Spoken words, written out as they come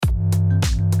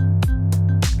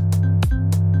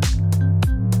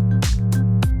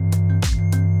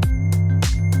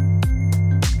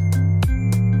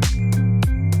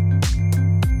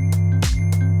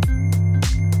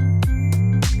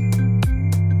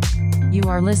You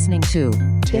are listening to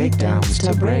Takedowns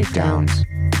to Breakdowns.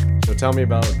 So tell me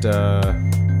about,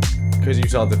 because you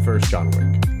saw the first John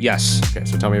Wick. Yes. Okay,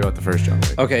 so tell me about the first John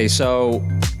Wick. Okay, so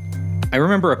I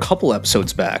remember a couple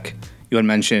episodes back, you had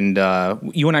mentioned,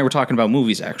 you and I were talking about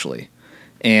movies, actually.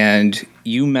 And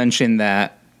you mentioned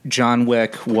that John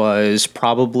Wick was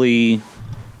probably,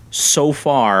 so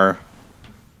far,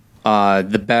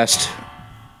 the best,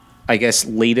 I guess,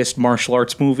 latest martial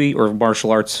arts movie or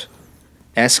martial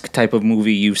arts-esque type of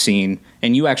movie you've seen.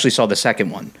 And you actually saw the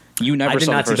second one. You never I did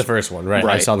saw not the first see the first one, right?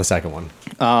 I saw the second one.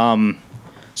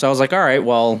 So I was like, all right,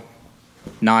 well,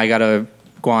 now I got to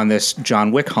go on this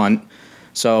John Wick hunt.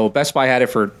 So Best Buy had it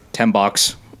for $10.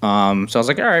 So I was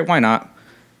like, all right, why not?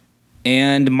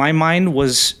 And my mind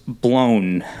was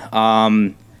blown.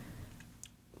 Define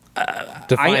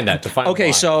that. Define okay,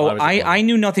 why. so Why was it blown? I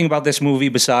knew nothing about this movie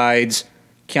besides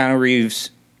Keanu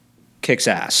Reeves kicks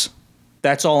ass.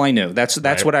 That's all I knew. That's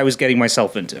Right. what I was getting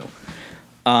myself into.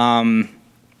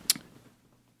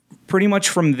 Pretty much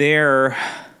from there,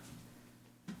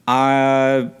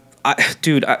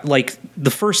 like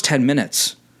the first 10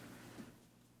 minutes,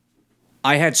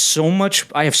 I have so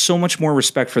much more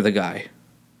respect for the guy.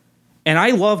 And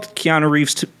I loved Keanu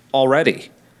Reeves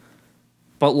already.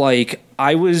 But like,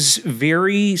 I was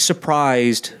very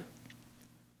surprised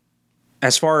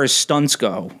as far as stunts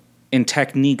go and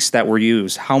techniques that were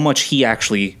used, how much he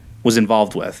actually was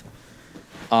involved with.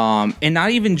 And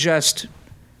not even just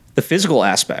the physical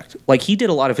aspect. Like, he did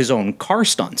a lot of his own car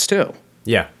stunts too.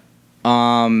 Yeah.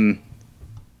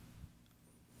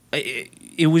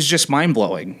 It was just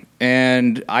mind-blowing.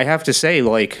 And I have to say,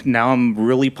 like, now I'm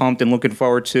really pumped and looking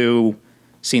forward to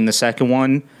seeing the second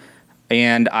one.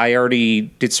 And I already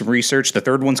did some research. The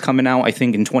third one's coming out, I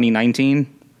think, in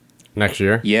 2019. Next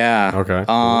year? Yeah. Okay.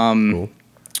 Cool.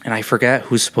 And I forget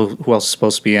who else is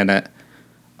supposed to be in it.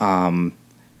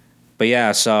 But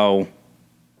yeah, so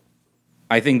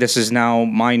I think this is now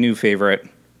my new favorite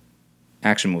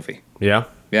action movie. Yeah?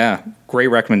 Yeah, great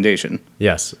recommendation.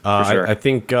 Yes. sure. I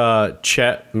think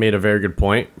Chet made a very good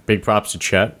point. Big props to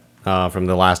Chet from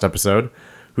the last episode,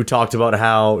 who talked about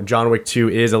how John Wick 2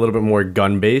 is a little bit more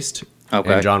gun-based.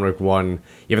 Okay. And John Wick 1,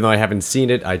 even though I haven't seen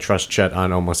it, I trust Chet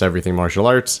on almost everything martial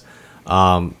arts.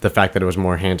 The fact that it was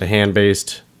more hand-to-hand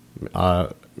based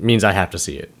means I have to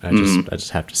see it. I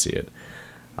just have to see it.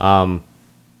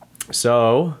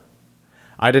 So,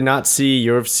 I did not see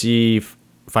UFC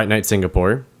Fight Night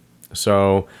Singapore.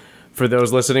 So, for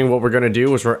those listening, what we're going to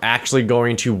do is we're actually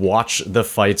going to watch the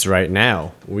fights right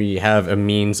now. We have a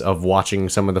means of watching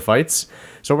some of the fights.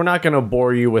 So, we're not going to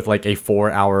bore you with like a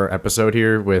 4-hour episode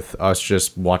here with us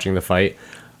just watching the fight,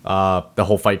 the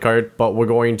whole fight card. But we're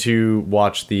going to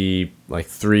watch the like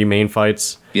 3 main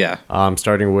fights. Yeah.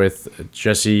 Starting with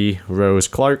Jessie Rose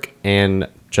Clark and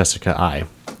Jessica Ai.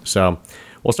 So,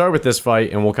 we'll start with this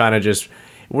fight and we'll kind of just...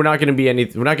 We're not going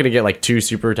to get like too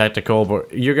super technical,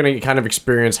 but you're going to kind of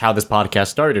experience how this podcast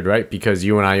started, right? Because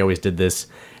you and I always did this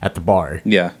at the bar.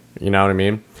 Yeah. You know what I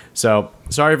mean? So,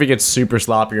 sorry if it gets super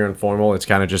sloppy or informal. It's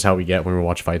kind of just how we get when we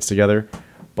watch fights together.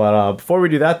 But before we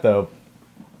do that, though,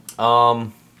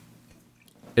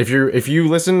 if you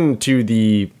listen to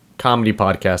the comedy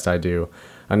podcast I do,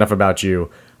 Enough About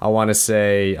You, I want to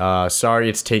say sorry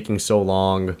it's taking so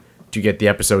long to get the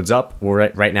episodes up.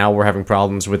 Right now we're having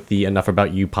problems with the Enough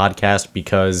About You podcast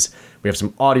because we have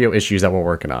some audio issues that we're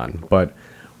working on, but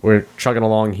we're chugging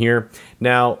along here.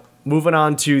 Now, moving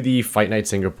on to the Fight Night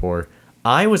Singapore,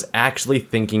 I was actually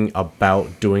thinking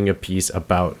about doing a piece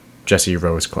about Jessie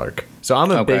Rose Clark. So I'm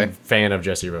a big fan of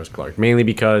Jessie Rose Clark, mainly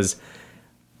because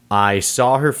I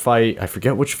saw her fight. I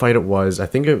forget which fight it was. I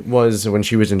think it was when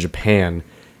she was in Japan,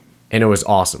 and it was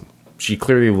awesome. She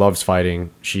clearly loves fighting.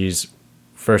 She's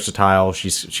versatile.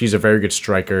 She's a very good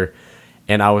striker,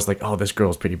 and I was like, oh, this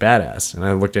girl's pretty badass. And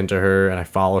I looked into her and I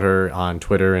followed her on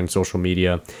Twitter and social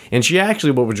media, and she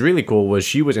actually, what was really cool was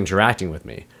she was interacting with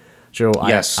me. So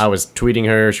Yes. I was tweeting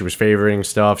her, she was favoriting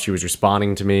stuff, she was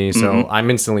responding to me, so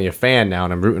I'm instantly a fan now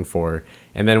and I'm rooting for her.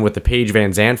 And then with the Paige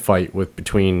Van Zandt fight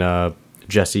between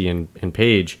Jessie and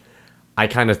Paige, I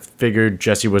kind of figured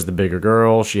Jessie was the bigger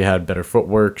girl. She had better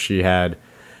footwork. She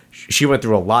went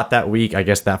through a lot that week. I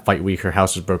guess that fight week, her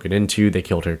house was broken into. They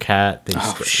killed her cat.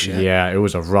 Shit. Yeah, it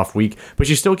was a rough week. But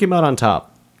she still came out on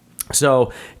top.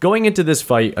 So going into this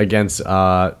fight against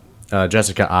Jessica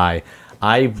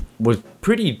I was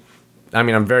pretty... I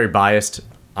mean, I'm very biased.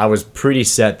 I was pretty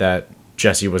set that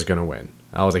Jessie was going to win.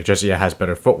 I was like, Jessie has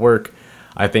better footwork.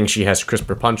 I think she has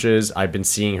crisper punches. I've been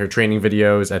seeing her training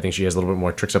videos. I think she has a little bit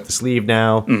more tricks up the sleeve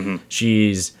now.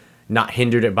 She's not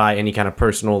hindered by any kind of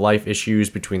personal life issues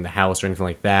between the house or anything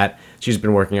like that. She's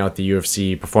been working out at the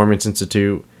UFC Performance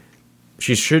Institute.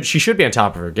 she should be on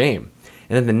top of her game.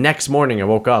 And then the next morning I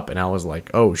woke up and I was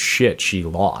like, oh shit, she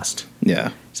lost.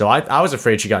 Yeah. So I was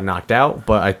afraid she got knocked out,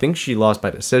 but I think she lost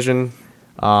by decision.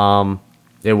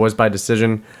 It was by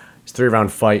decision. It's a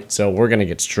 3-round fight, so we're gonna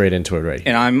get straight into it right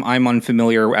here. And I'm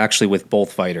unfamiliar actually with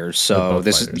both fighters, so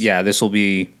this will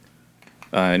be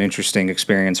an interesting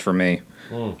experience for me.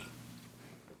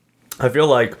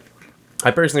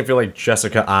 I personally feel like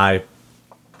Jessica Eye.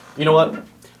 You know what?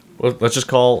 Well, let's just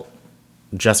call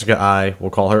Jessica Eye. We'll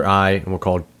call her Eye, and we'll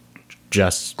call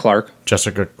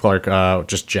Jessica Clark,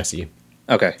 just Jessie.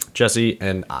 Okay. Jessie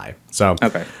and Eye. So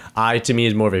Okay. Eye to me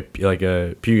is more of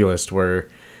a pugilist where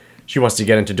she wants to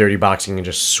get into dirty boxing and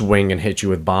just swing and hit you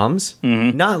with bombs.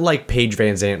 Mm-hmm. Not like Paige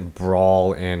Van Zandt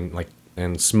brawl and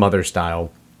smother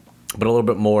style, but a little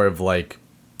bit more of like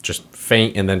just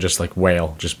feint and then just like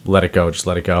wail, just let it go.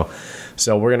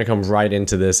 So we're gonna come right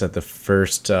into this at the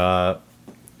first round.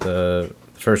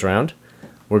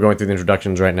 We're going through the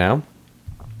introductions right now.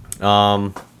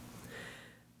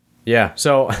 Yeah,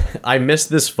 so I missed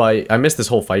this fight. I missed this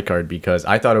whole fight card because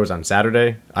I thought it was on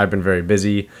Saturday. I've been very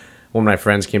busy. One of my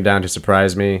friends came down to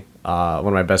surprise me. One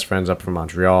of my best friends up from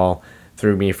Montreal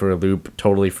threw me for a loop.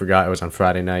 Totally forgot it was on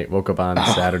Friday night. Woke up on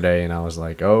Saturday and I was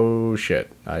like, oh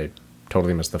shit, I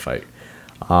totally missed the fight.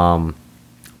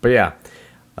 But yeah,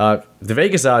 the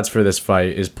Vegas odds for this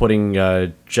fight is putting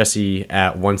Jessie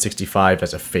at 165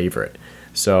 as a favorite.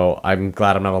 So I'm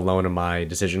glad I'm not alone in my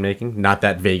decision making. Not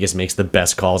that Vegas makes the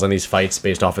best calls on these fights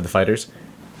based off of the fighters.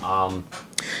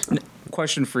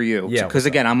 Question for you. Yeah, Because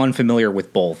again, I'm unfamiliar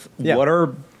with both. Yeah. What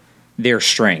are their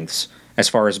strengths as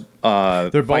far as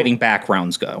fighting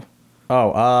backgrounds go?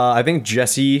 I think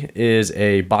Jessie is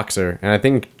a boxer, and I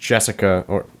think Jessica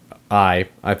or I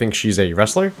think she's a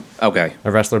wrestler. Okay.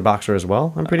 A wrestler boxer as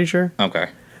well, I'm pretty sure. Okay.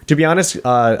 To be honest,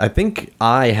 I think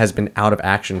I has been out of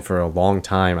action for a long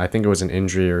time. I think it was an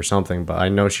injury or something, but I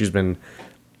know she's been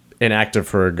inactive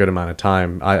for a good amount of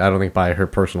time. I don't think by her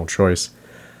personal choice.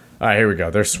 All right, here we go.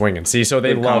 They're swinging. See, so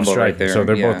they Good love combo striking. right there,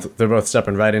 So yeah. they're both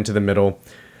stepping right into the middle.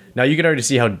 Now you can already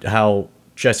see how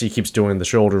Jessie keeps doing the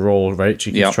shoulder roll, right?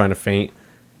 She keeps trying to feint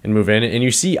and move in, and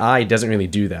you see I doesn't really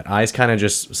do that. I's kind of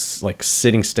just like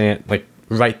sitting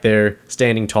right there,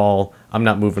 standing tall. I'm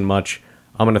not moving much.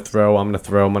 I'm gonna throw.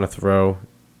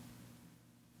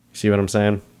 See what I'm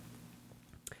saying?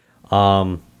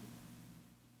 A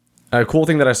cool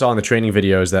thing that I saw in the training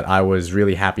videos that I was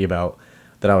really happy about,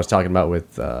 that I was talking about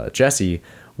with Jessie,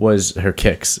 was her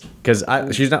kicks. Because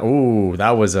she's not. Ooh,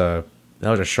 that was a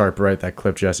sharp right that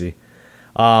clipped Jessie.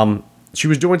 She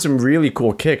was doing some really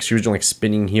cool kicks. She was doing like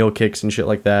spinning heel kicks and shit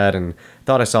like that, and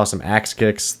thought I saw some axe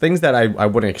kicks, things that I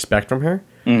wouldn't expect from her.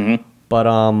 Mm-hmm. But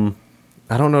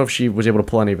I don't know if she was able to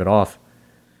pull any of it off.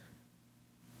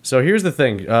 So here's the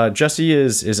thing: Jessie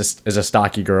is a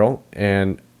stocky girl,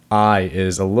 and I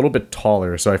is a little bit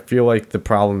taller. So I feel like the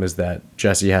problem is that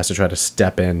Jessie has to try to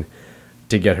step in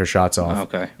to get her shots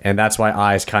off. Okay. And that's why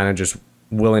I's kind of just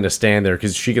willing to stand there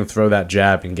because she can throw that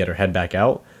jab and get her head back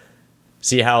out.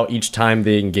 See how each time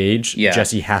they engage,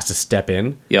 Jessie has to step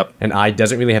in. Yep. And I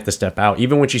doesn't really have to step out.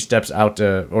 Even when she steps out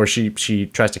or she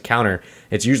tries to counter,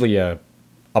 it's usually a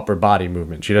upper body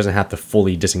movement. She doesn't have to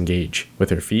fully disengage with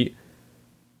her feet.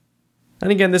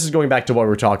 And again, this is going back to what we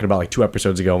were talking about like 2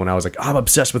 episodes ago when I was like, I'm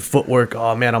obsessed with footwork.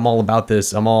 Oh man, I'm all about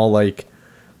this. I'm all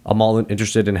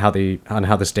interested in how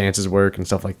the stances work and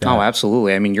stuff like that. Oh,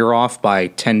 absolutely. I mean, you're off by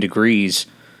 10 degrees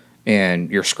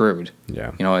and you're screwed.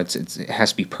 Yeah. You know, it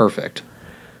has to be perfect.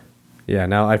 Yeah,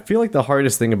 now I feel like the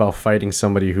hardest thing about fighting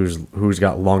somebody who's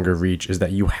got longer reach is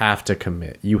that you have to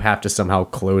commit. You have to somehow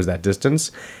close that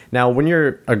distance. Now, when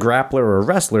you're a grappler or a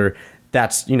wrestler,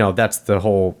 that's the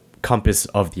whole compass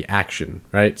of the action,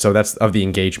 right? So that's of the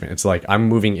engagement. It's like I'm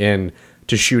moving in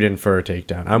to shoot in for a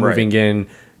takedown. I'm moving in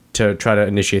to try to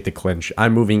initiate the clinch.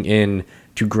 I'm moving in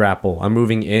to grapple. I'm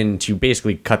moving in to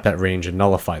basically cut that range and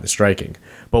nullify the striking.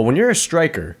 But when you're a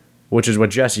striker, which is what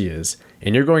Jessie is,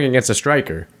 and you're going against a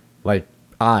striker, like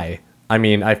I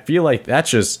mean, I feel like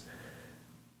that's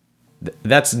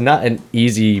not an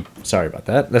easy, sorry about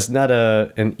that. That's not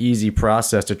an easy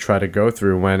process to try to go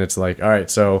through when it's like, all right,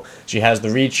 so she has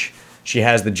the reach, she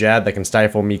has the jab that can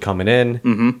stifle me coming in.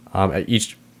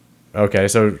 Mm-hmm. Okay,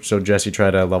 so Jessie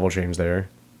tried a level change there.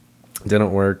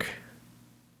 Didn't work.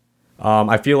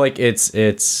 I feel like it's,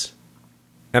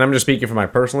 and I'm just speaking from my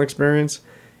personal experience,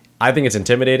 I think it's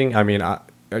intimidating. I mean,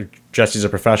 Jessie's a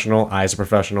professional. I's a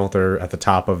professional. They're at the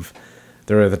top of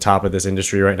this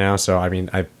industry right now. So I mean,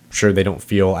 I'm sure they don't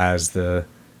feel as the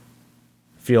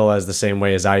same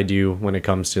way as I do when it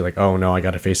comes to like, oh no, I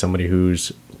got to face somebody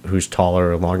who's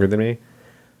taller or longer than me.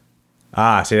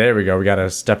 Ah, see, there we go. We got a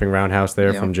stepping roundhouse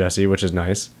there Yeah. from Jesse, which is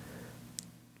nice.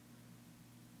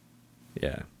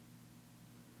 Yeah.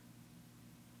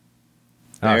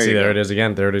 Ah, There see, you there go. it is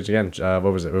again. There it is again.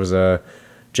 What was it? It was a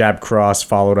jab cross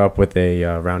followed up with a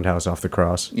roundhouse off the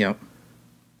cross. Yep.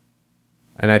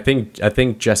 And I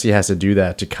think Jesse has to do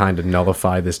that to kind of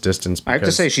nullify this distance. I have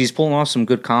to say, she's pulling off some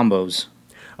good combos.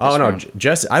 oh this no, round.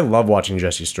 Jesse! I love watching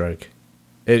Jesse strike.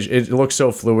 It looks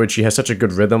so fluid. She has such a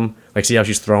good rhythm. Like, see how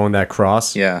she's throwing that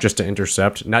cross, Yeah. just to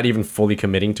intercept. Not even fully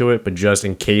committing to it, but just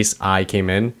in case I came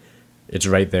in, it's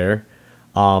right there.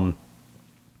 Yeah.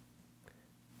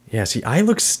 See, I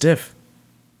look stiff.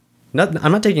 I'm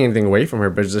not taking anything away from her,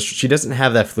 but it's just, she doesn't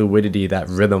have that fluidity, that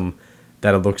rhythm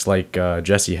that it looks like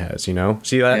Jesse has. You know,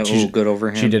 see that? Yeah, ooh, good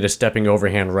overhand. She did a stepping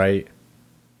overhand right.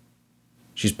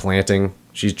 She's planting.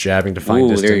 She's jabbing to find Ooh,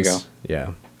 distance. there you go.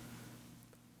 Yeah.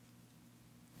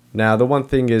 Now, the one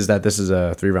thing is that this is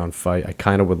a 3-round fight. I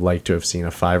kind of would like to have seen a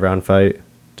 5-round fight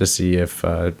to see if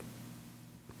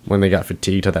when they got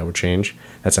fatigued, how that would change.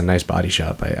 That's a nice body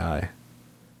shot by Ai.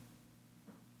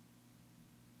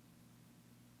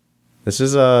 This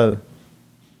is a...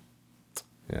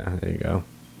 Yeah, there you go.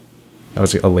 That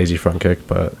was a lazy front kick,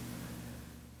 but...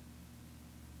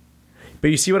 But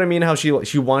you see what I mean? How she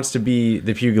wants to be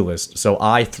the pugilist. So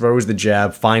I throws the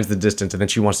jab, finds the distance, and then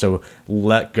she wants to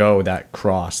let go that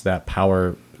cross, that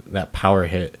power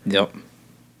hit. Yep.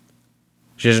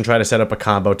 She doesn't try to set up a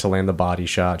combo to land the body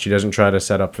shot. She doesn't try to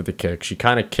set up for the kick. She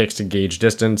kind of kicks to gauge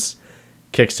distance,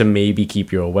 kicks to maybe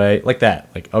keep you away, like that.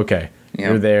 Like, okay, Yeah.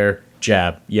 you're there,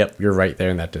 jab. Yep, you're right there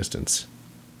in that distance.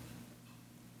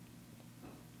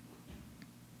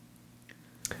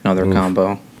 Another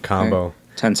combo. Combo. Okay.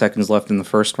 10 seconds left in the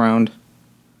first round.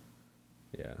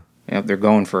 Yeah. Yep, they're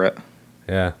going for it.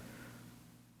 Yeah.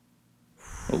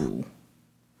 Ooh.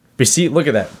 But see, look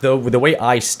at that. The way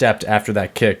I stepped after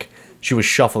that kick, she was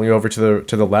shuffling over to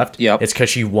the left. Yep. It's because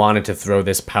she wanted to throw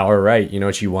this power right. You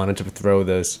know, she wanted to throw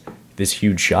this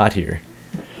huge shot here.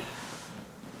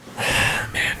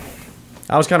 Man,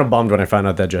 I was kind of bummed when I found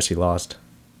out that Jesse lost.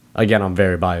 Again, I'm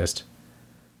very biased,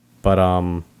 but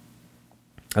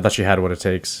I thought she had what it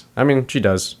takes. I mean, she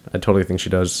does. I totally think she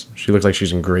does. She looks like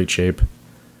she's in great shape.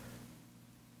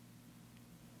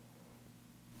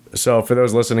 So for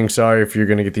those listening, sorry if you're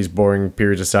going to get these boring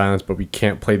periods of silence, but we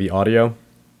can't play the audio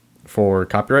for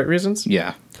copyright reasons.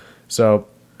 Yeah. So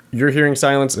you're hearing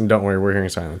silence, and don't worry, we're hearing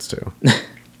silence too. All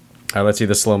right, let's see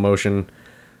the slow motion.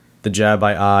 The jab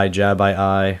by Ai,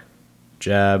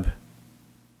 jab.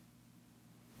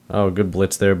 Oh, good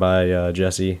blitz there by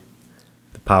Jesse.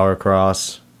 The power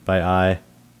cross by Ai.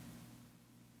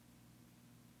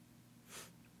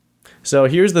 So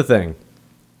here's the thing,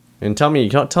 and tell me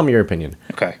your opinion.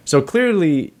 Okay. So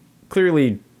clearly,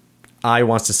 Ai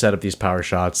wants to set up these power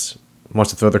shots,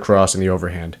 wants to throw the cross and the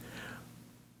overhand.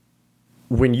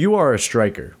 When you are a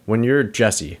striker, when you're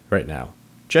Jesse right now,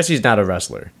 Jesse's not a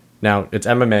wrestler. Now, it's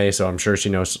MMA, so I'm sure she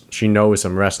knows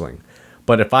some wrestling.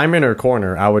 But if I'm in her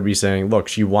corner, I would be saying, look,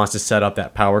 she wants to set up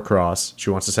that power cross. She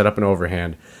wants to set up an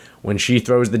overhand. When she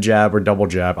throws the jab or double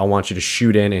jab, I want you to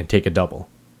shoot in and take a double.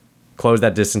 Close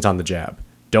that distance on the jab.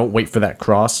 Don't wait for that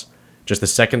cross. Just the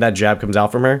second that jab comes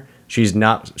out from her, she's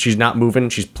not moving.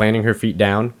 She's planting her feet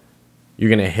down. You're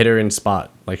going to hit her in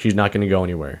spot. Like, she's not going to go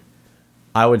anywhere.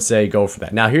 I would say go for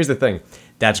that. Now, here's the thing.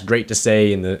 That's great to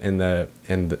say in the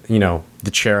you know, the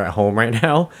chair at home right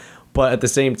now, but at the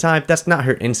same time, that's not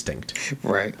her instinct.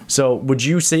 Right. So, would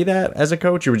you say that as a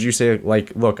coach, or would you say,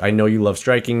 like, look, I know you love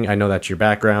striking, I know that's your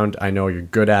background, I know you're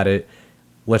good at it.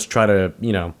 Let's try to,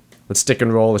 you know, let's stick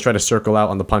and roll. Let's try to circle out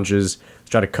on the punches.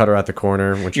 Let's try to cut her out the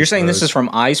corner. When You're saying this is from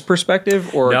Ai's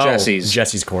perspective or no, Jesse's?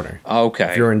 Jesse's corner. Okay.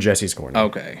 If you're in Jesse's corner.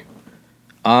 Okay.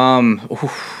 Oh,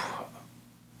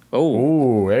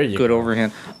 Ooh, there you good go.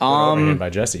 overhand. Good overhand by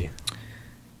Jesse.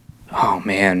 Oh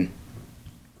man.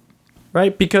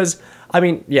 Right? Because, I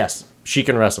mean, yes, she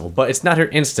can wrestle, but it's not her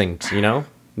instinct, you know?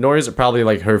 Nor is it probably,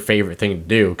 like, her favorite thing to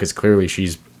do, because clearly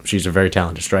she's a very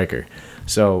talented striker.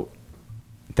 So,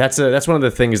 that's one of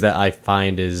the things that I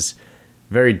find is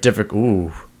very difficult.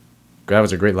 Ooh, that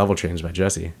was a great level change by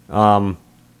Jesse.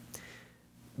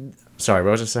 Sorry,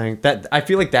 what was I saying? That I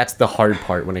feel like that's the hard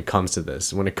part when it comes to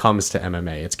this. When it comes to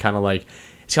MMA, it's kind of like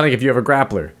if you have a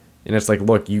grappler and it's like,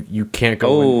 look, you can't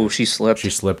go. Oh, she slipped. She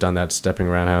slipped on that stepping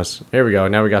roundhouse. Here we go.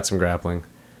 Now we got some grappling.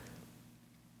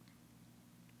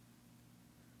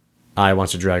 Ai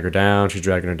wants to drag her down. She's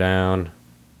dragging her down.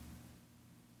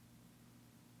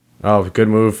 Oh, good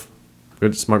move.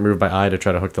 Good smart move by Ai to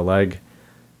try to hook the leg.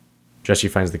 Jesse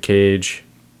finds the cage.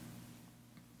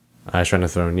 Ai's trying to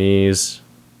throw knees.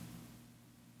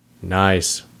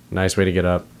 Nice way to get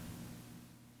up.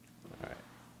 All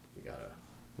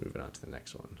moving on to the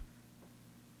next one.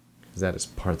 Because that is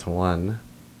part 1.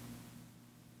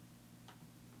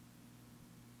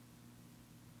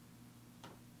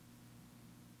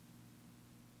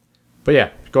 But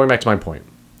yeah, going back to my point.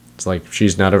 It's like,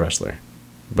 she's not a wrestler.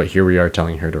 But here we are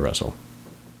telling her to wrestle.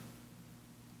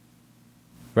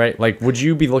 Right? Like, would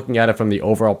you be looking at it from the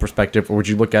overall perspective, or would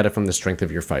you look at it from the strength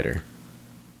of your fighter?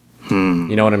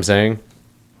 You know what I'm saying?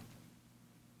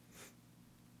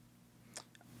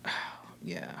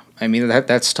 Yeah. I mean,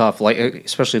 that's tough. Like,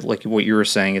 especially like what you were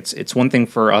saying. It's one thing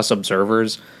for us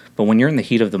observers, but when you're in the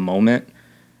heat of the moment,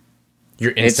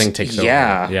 Your instinct takes over.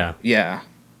 Yeah.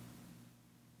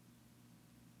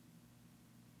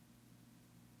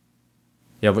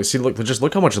 Yeah, but see, just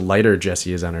look how much lighter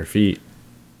Jessie is on her feet.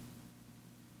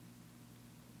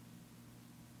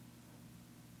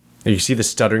 And you see the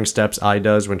stuttering steps Ai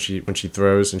does when she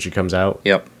throws and she comes out.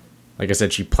 Yep. Like I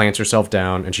said, she plants herself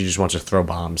down and she just wants to throw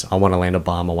bombs. I want to land a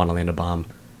bomb. I want to land a bomb.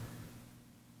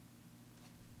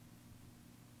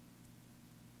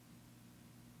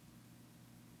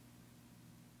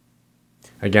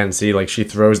 Again, see, like she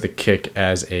throws the kick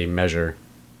as a measure.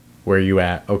 Where you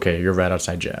at? Okay, you're right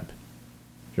outside jab.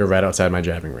 You're right outside my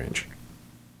jabbing range.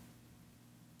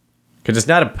 Because it's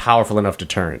not a powerful enough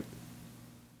deterrent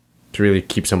to really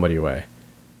keep somebody away.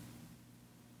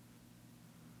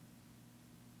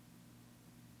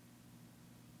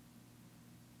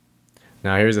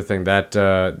 Now here's the thing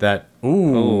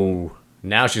ooh.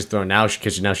 Now she's thrown. Now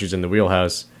she's in the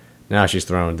wheelhouse. Now she's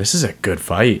thrown. This is a good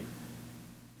fight.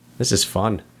 This is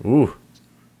fun. Ooh.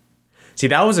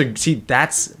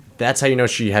 That's how you know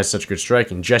she has such good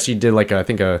striking. Jessie did I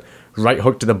think a right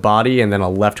hook to the body and then a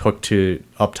left hook to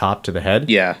up top to the head.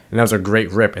 Yeah. And that was a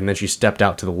great rip, and then she stepped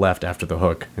out to the left after the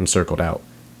hook and circled out.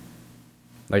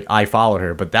 Like, I followed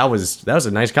her, but that was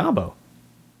a nice combo.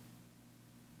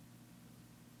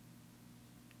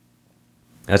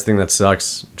 That's the thing that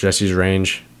sucks. Jessie's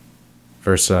range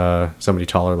versus somebody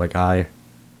taller like I.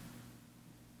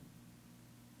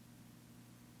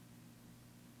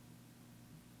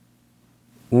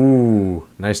 Ooh,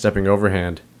 nice stepping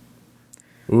overhand.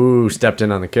 Ooh, stepped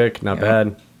in on the kick. Not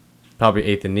bad. Probably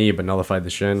ate the knee, but nullified the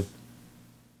shin.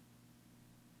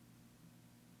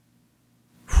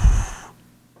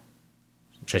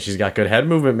 She's got good head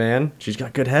movement, man. She's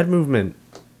got good head movement.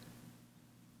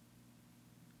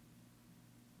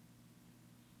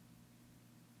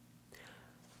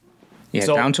 Yeah,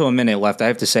 so, down to a minute left. I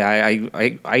have to say,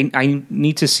 I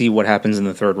need to see what happens in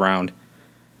the third round.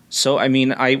 So, I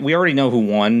mean, we already know who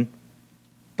won,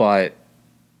 but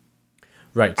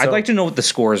right. So, I'd like to know what the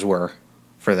scores were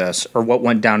for this, or what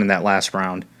went down in that last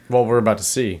round. Well, we're about to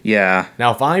see. Yeah.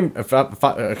 Now, if I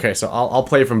okay, so I'll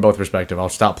play from both perspectives. I'll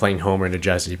stop playing Homer into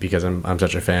Jessie because I'm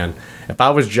such a fan. If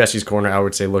I was Jessie's corner, I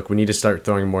would say, look, we need to start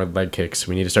throwing more leg kicks.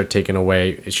 We need to start taking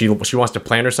away. She wants to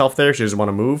plant herself there. She doesn't want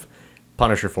to move.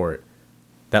 Punish her for it.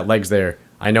 That leg's there.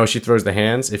 I know she throws the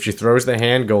hands. If she throws the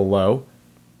hand, go low.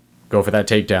 Go for that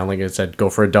takedown. Like I said, go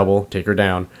for a double. Take her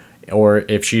down. Or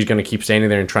if she's going to keep standing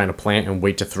there and trying to plant and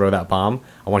wait to throw that bomb,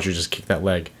 I want you to just kick that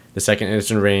leg. The second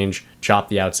it's in range, chop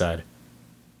the outside.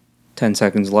 10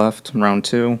 seconds left, round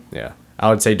 2. Yeah. I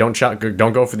would say don't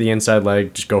go for the inside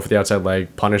leg. Just go for the outside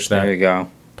leg. Punish that. There you go.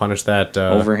 Punish that.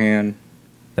 Overhand.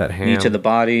 That hand. Knee to the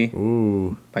body.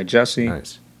 Ooh. By Jessie.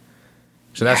 Nice.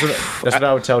 So that's what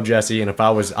I would tell Jessie. And if I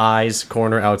was Ai's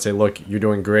corner, I would say, look, you're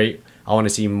doing great. I want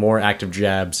to see more active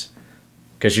jabs.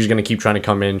 Because she's going to keep trying to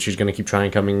come in. She's going to keep trying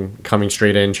coming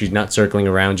straight in. She's not circling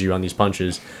around you on these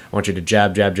punches. I want you to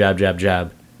jab, jab, jab, jab,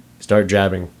 jab. Start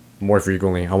jabbing more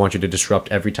frequently. I want you to disrupt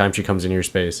every time she comes into your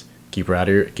space. Keep her out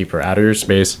of your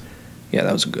space. Yeah,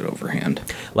 that was a good overhand.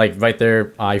 Like right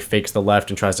there, Ai fakes the left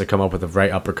and tries to come up with a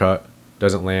right uppercut.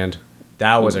 Doesn't land.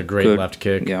 That was a great left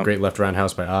kick. Yeah. Great left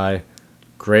roundhouse by Ai.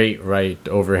 Great right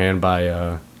overhand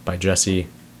by Jessie.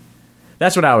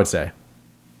 That's what I would say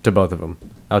to both of them.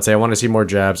 I would say I want to see more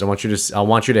jabs. I want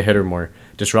you to hit her more,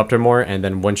 disrupt her more, and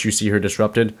then once you see her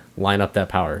disrupted, line up that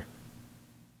power.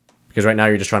 Because right now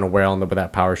you're just trying to wail on with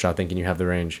that power shot, thinking you have the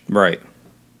range. Right.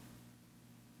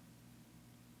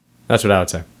 That's what I would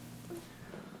say.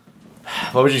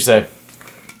 What would you say?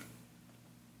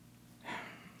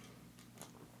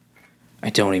 I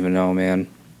don't even know, man.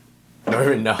 I don't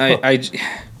even know. I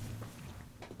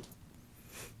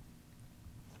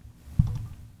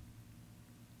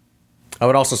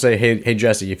would also say, hey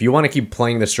Jessie, if you want to keep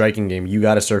playing the striking game, you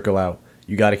got to circle out.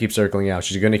 You got to keep circling out.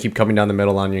 She's going to keep coming down the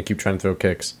middle on you and keep trying to throw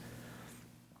kicks.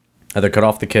 Either cut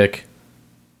off the kick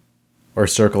or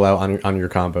circle out on your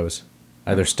combos.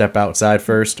 Either step outside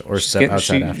first or step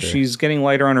outside after. She's getting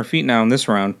lighter on her feet now in this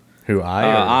round. Who, Ai?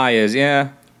 Ai is, yeah.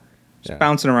 Just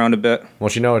bouncing around a bit. Well,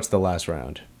 she knows it's the last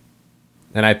round.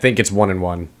 And I think it's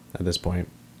 1-1 at this point.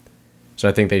 So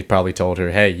I think they probably told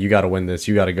her, hey, you got to win this.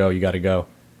 You got to go. You got to go.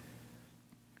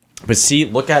 But see,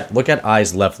 look at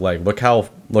Ai's left leg. Look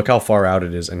how far out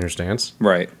it is in her stance.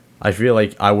 Right. I feel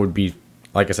like I would be,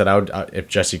 like I said, I would if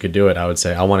Jessie could do it, I would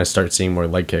say I want to start seeing more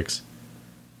leg kicks.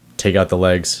 Take out the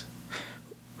legs.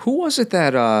 Who was it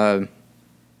that God,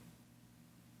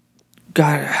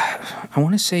 I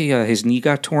want to say his knee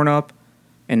got torn up,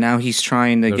 and now he's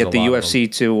trying to There's get the a lot of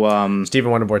UFC to.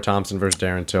 Stephen Wonderboy Thompson versus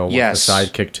Darren Till. Yes. The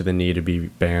side kick to the knee to be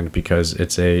banned because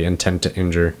it's a intent to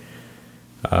injure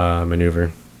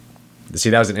maneuver. See,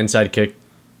 that was an inside kick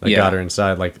that got her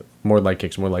inside. Like, more leg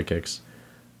kicks, more leg kicks.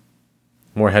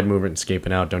 More head movement,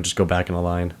 escaping out. Don't just go back in a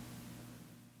line.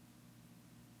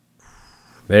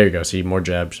 There you go. See, more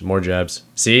jabs, more jabs.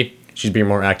 See? She's being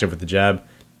more active with the jab.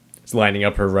 It's lining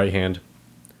up her right hand.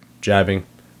 Jabbing.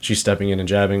 She's stepping in and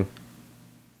jabbing.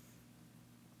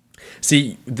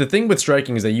 See, the thing with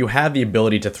striking is that you have the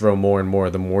ability to throw more and more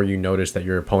the more you notice that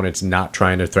your opponent's not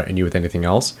trying to threaten you with anything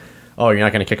else. Oh, you're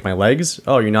not going to kick my legs?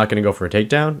 Oh, you're not going to go for a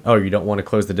takedown? Oh, you don't want to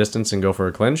close the distance and go for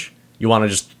a clinch? You want to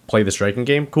just play the striking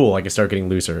game? Cool, I can start getting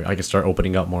looser. I can start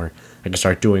opening up more. I can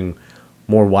start doing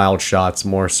more wild shots,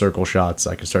 more circle shots.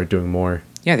 I can start doing more.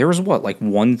 Yeah, there was what, like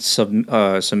one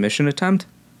submission attempt?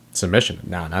 Submission?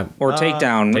 Nah, not... Or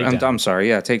takedown. Takedown. I'm sorry,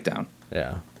 yeah, takedown.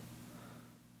 Yeah.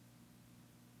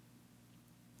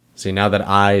 See, now that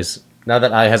Ai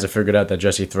has it figured out that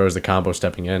Jessie throws the combo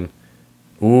stepping in.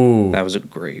 Ooh. That was a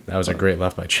great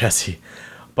left by Jessie.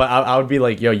 But I would be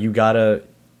like, yo, you gotta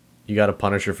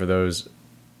punish her for those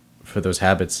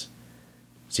habits.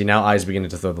 See, now Ai's beginning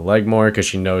to throw the leg more because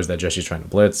she knows that Jessie's trying to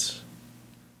blitz.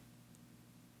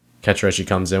 Catch her as she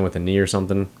comes in with a knee or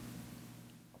something.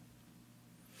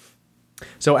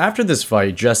 So after this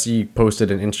fight, Jessie posted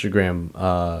an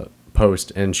Instagram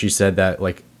post, and she said that,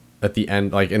 like, at the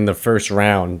end, like, in the first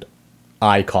round,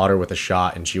 Ai caught her with a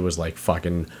shot, and she was like,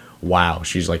 fucking, wow.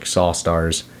 She's like, saw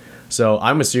stars. So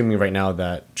I'm assuming right now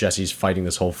that Jessie's fighting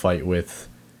this whole fight with,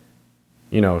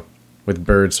 with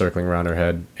birds circling around her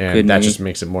head, and Good that knee. just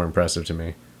makes it more impressive to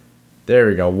me. There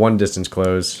we go. One distance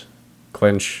close,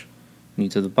 clinch, knee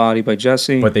to the body by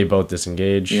Jessie. but they both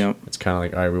disengage. Yep. It's kind of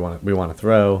like, all right, we want to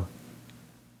throw.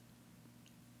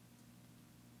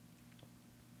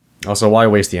 Also, why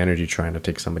waste the energy trying to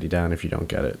take somebody down if you don't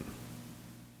get it?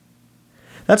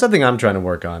 That's something I'm trying to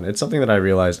work on. It's something that I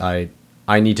realized I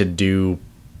need to do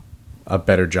a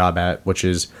better job at, which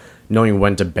is knowing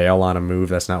when to bail on a move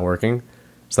that's not working.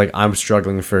 It's like I'm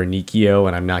struggling for Nikio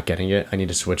and I'm not getting it. I need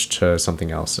to switch to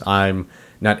something else. I'm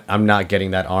not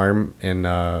getting that arm in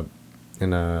an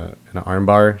arm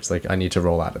bar. It's like I need to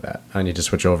roll out of that. I need to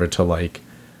switch over to like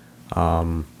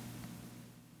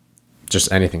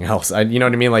just anything else. You know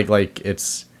what I mean? Like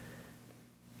it's.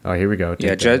 Oh, here we go.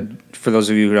 Yeah, for those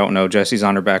of you who don't know, Jessie's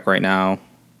on her back right now.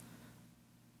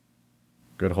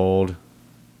 Good hold.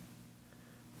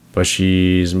 But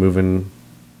she's moving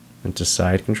into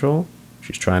side control.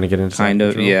 She's trying to get into Kind side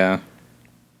of, control. yeah.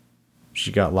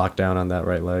 She got locked down on that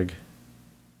right leg.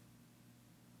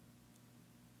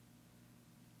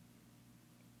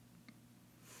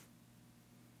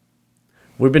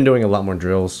 We've been doing a lot more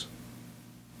drills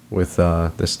with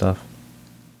this stuff.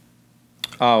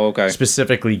 Oh, okay.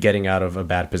 Specifically getting out of a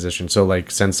bad position. So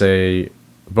like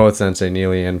both Sensei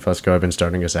Neely and Fusco have been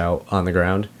starting us out on the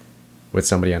ground with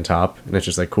somebody on top. And it's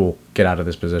just like, cool, get out of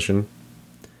this position.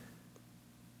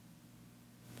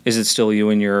 Is it still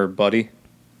you and your buddy?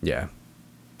 Yeah.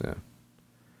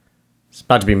 It's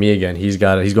about to be me again. He's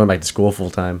going back to school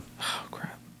full time. Oh,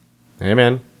 crap. Hey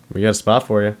man, we got a spot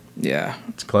for you. Yeah.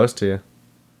 It's close to you.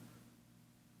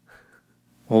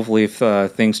 Hopefully, if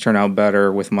things turn out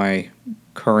better with my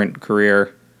current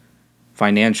career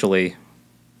financially,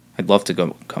 I'd love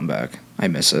to come back. I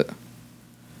miss it.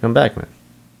 Come back, man.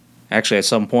 Actually, at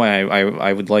some point,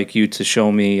 I would like you to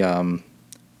show me the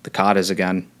katas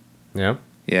again. Yeah.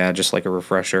 Yeah, just like a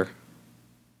refresher.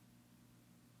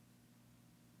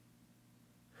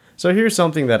 So here's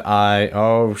something that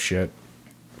oh shit.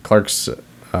 Clark's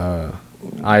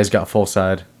eyes got full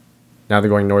side. Now they're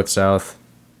going north-south.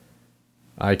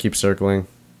 I keep circling.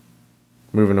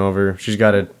 Moving over. She's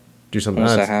got to do something.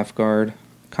 Almost a half guard,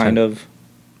 kind of.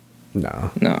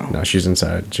 No. No. No, she's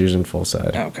inside. She's in full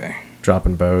side. Okay.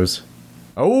 Dropping bows.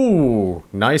 Oh,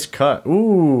 nice cut.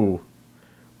 Ooh.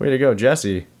 Way to go,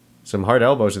 Jessie. Some hard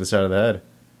elbows to the side of the head.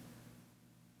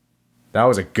 That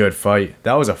was a good fight.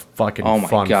 That was a fucking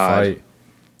fun fight.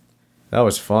 That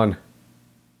was fun.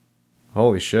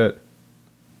 Holy shit.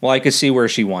 Well, I could see where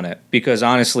she won it because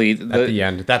honestly, At the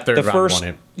end, that third round won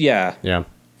it. Yeah. Yeah.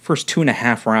 first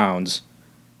 2.5 rounds.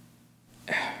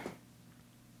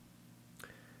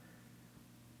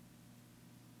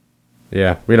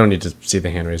 Yeah, we don't need to see the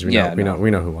hand raise. We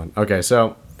know who won. Okay,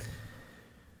 so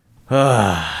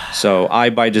So I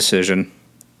by decision.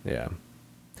 yeah.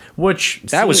 Which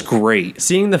That was great.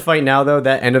 Seeing the fight now though,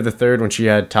 that end of the third when she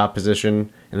had top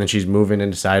position and then she's moving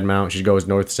into side mount, she goes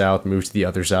north south, moves to the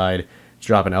other side, she's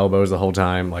dropping elbows the whole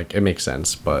time, like it makes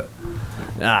sense, but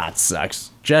it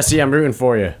sucks. Jesse, I'm rooting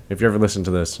for you. If you ever listen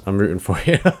to this, I'm rooting for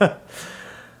you.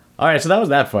 All right, so that was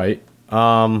that fight.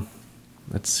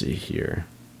 Let's see here.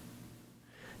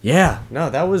 Yeah, no,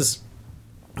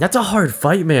 that's a hard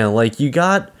fight, man. Like you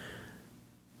got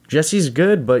Jesse's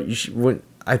good, but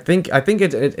I think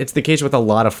it's the case with a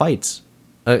lot of fights,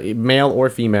 male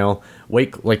or female,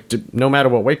 no matter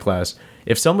what weight class.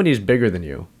 If somebody's bigger than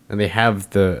you and they have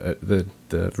the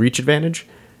reach advantage,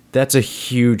 that's a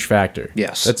huge factor.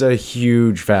 Yes, that's a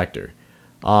huge factor.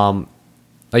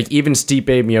 Like even Stipe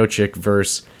Miocic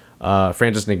versus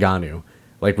Francis Ngannou.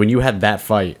 Like when you had that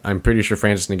fight, I'm pretty sure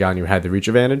Francis Ngannou had the reach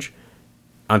advantage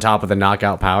on top of the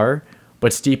knockout power.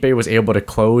 But Stipe was able to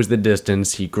close the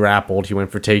distance. He grappled. He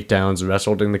went for takedowns,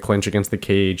 wrestled in the clinch against the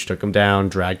cage, took him down,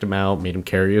 dragged him out, made him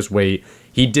carry his weight.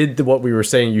 He did what we were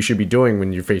saying you should be doing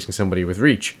when you're facing somebody with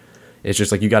reach. It's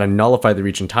just like you got to nullify the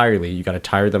reach entirely. You got to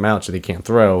tire them out so they can't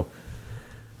throw.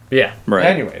 But yeah. Right.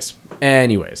 Anyways.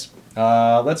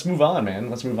 Let's move on,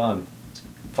 man. Let's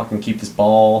fucking keep this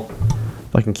ball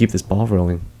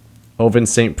rolling. Ovince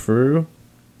St. Preux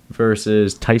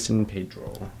versus Tyson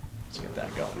Pedro. Let's get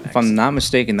that going next. If I'm not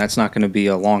mistaken, that's not going to be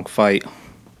a long fight.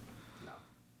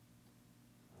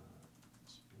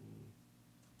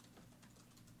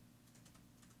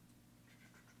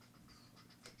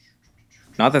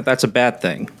 Not that that's a bad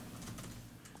thing.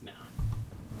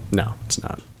 No, it's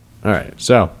not. All right,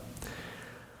 so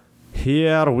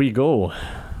here we go.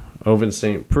 Ovince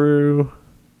St. Preux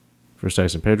versus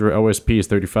Tyson Pedro. OSP is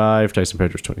 35. Tyson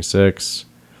Pedro is 26.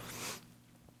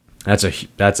 That's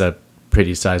a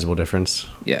pretty sizable difference.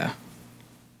 Yeah.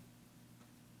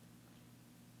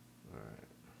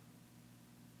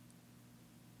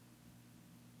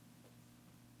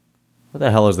 What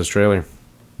the hell is this trailer?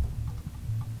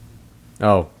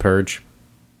 Oh, Purge.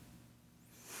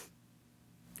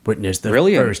 Witness the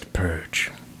first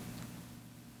Purge.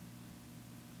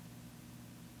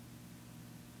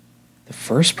 The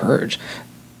first Purge?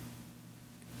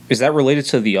 Is that related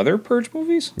to the other Purge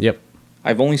movies? Yep.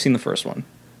 I've only seen the first one.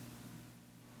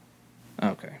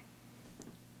 Okay.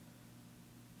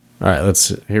 All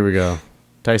right, here we go.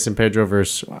 Tyson Pedro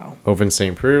versus Ovince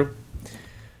St. Preux.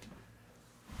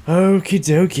 Okie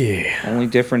dokie. Only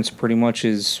difference pretty much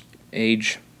is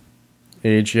age.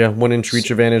 Age, yeah. 1 inch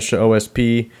reach advantage to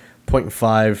OSP.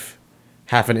 0.5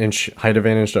 half an inch height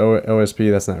advantage to OSP.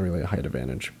 That's not really a height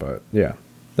advantage, but yeah.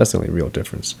 That's the only real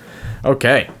difference.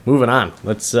 Okay, moving on.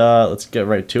 Let's get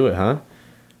right to it, huh?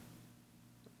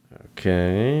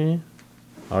 Okay.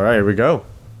 All right, here we go.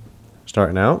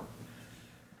 Starting out.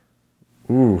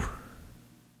 Ooh.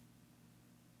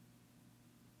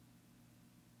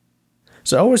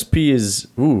 So OSP is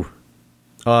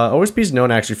OSP is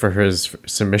known actually for his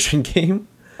submission game.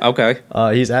 Okay.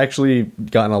 He's actually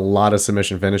gotten a lot of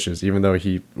submission finishes, even though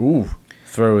he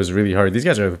throws really hard. These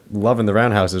guys are loving the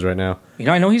roundhouses right now. You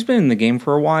know, I know he's been in the game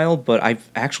for a while, but I've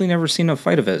actually never seen a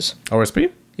fight of his.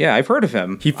 OSP? Yeah, I've heard of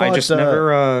him. He fought,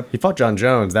 he fought John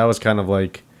Jones. That was kind of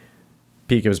like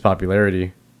peak of his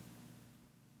popularity.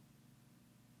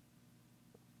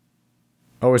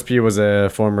 OSP was a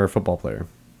former football player.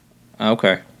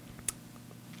 Okay.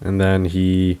 And then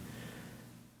he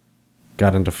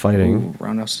got into fighting. Ooh,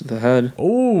 roundhouse to the head.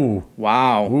 Ooh.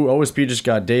 Wow. Ooh, OSP just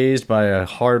got dazed by a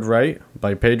hard right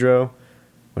by Pedro.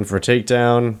 Went for a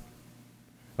takedown.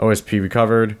 OSP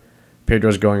recovered.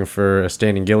 Pedro's going for a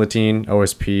standing guillotine.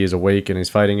 OSP is awake and he's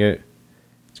fighting it.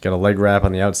 He's got a leg wrap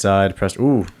on the outside. Pressed.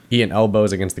 Ooh. Eating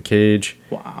elbows against the cage.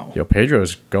 Wow. Yo,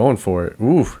 Pedro's going for it.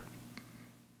 Ooh.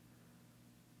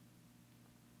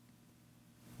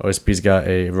 OSP's got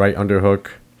a right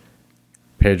underhook.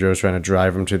 Pedro's trying to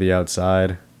drive him to the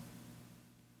outside.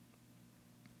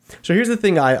 So here's the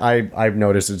thing I've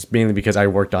noticed. It's mainly because I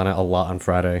worked on it a lot on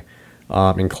Friday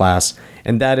in class.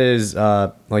 And that is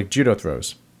like judo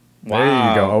throws. Wow. There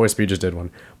you go. OSP just did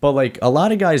one. But like a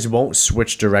lot of guys won't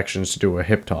switch directions to do a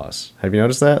hip toss. Have you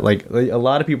noticed that? Like a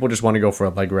lot of people just want to go for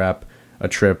a leg wrap, a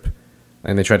trip,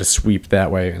 and they try to sweep that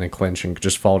way and then clinch and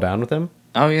just fall down with him.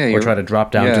 Oh, yeah. Or try to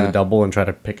drop down to the double and try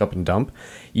to pick up and dump.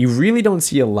 You really don't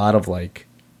see a lot of like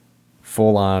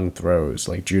full-on throws,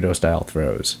 like judo-style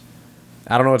throws.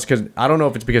 I don't know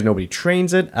if it's because nobody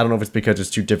trains it. I don't know if it's because it's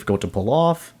too difficult to pull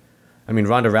off. I mean,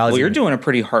 Ronda Rousey. Well, you're doing a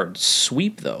pretty hard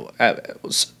sweep though.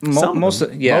 Most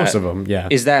of them, yeah.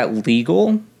 Is that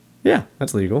legal? Yeah,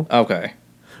 that's legal. Okay.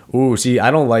 Ooh, see,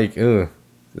 I don't like. Ugh,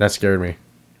 that scared me.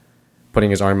 Putting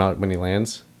his arm out when he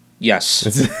lands. Yes.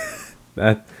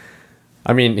 That.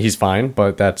 I mean, he's fine,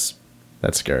 but that's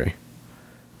scary.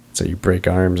 So you break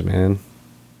arms, man.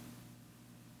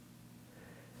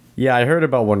 Yeah, I heard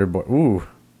about Wonder Boy.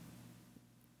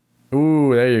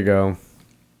 Ooh, there you go.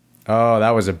 Oh,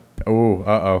 that was a. Ooh,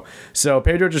 uh-oh. So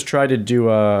Pedro just tried to do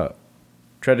a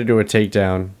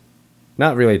takedown.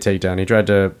 Not really a takedown. He tried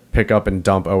to pick up and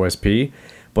dump OSP,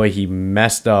 but he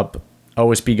messed up.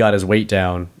 OSP got his weight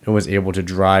down and was able to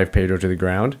drive Pedro to the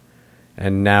ground.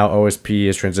 And now OSP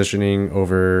is transitioning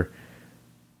over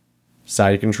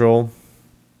side control.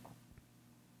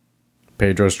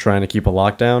 Pedro's trying to keep a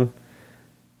lockdown.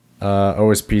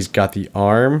 OSP's got the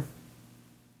arm.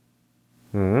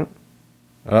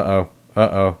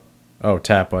 Uh-oh. Oh,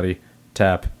 tap, buddy.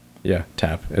 Tap. Yeah,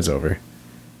 tap. It's over.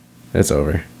 It's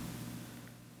over.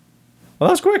 Well,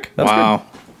 that was quick. That was wow. good.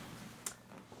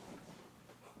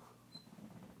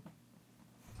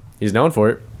 He's known for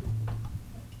it.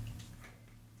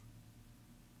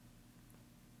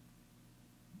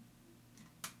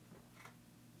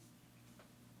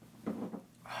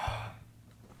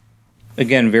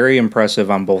 Again, very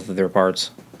impressive on both of their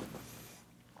parts.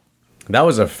 That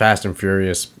was a Fast and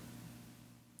Furious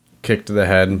kick to the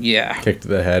head. Yeah. Kick to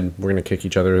the head. We're going to kick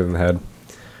each other in the head.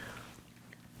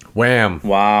 Wham.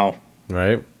 Wow.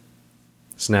 Right?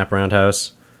 Snap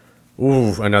roundhouse.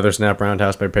 Ooh, another snap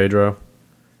roundhouse by Pedro.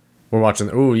 We're watching.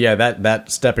 Ooh, yeah,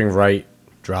 that stepping right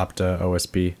dropped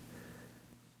OSP.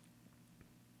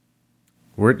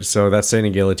 So that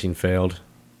Satan guillotine failed.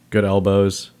 Good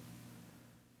elbows.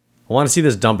 I want to see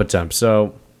this dump attempt.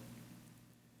 So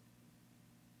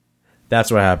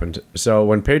that's what happened. So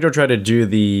when Pedro tried to do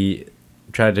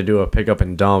a pickup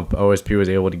and dump, OSP was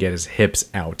able to get his hips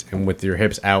out, and with your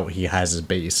hips out, he has his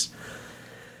base.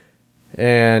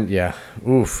 And yeah,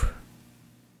 oof.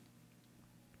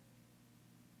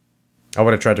 I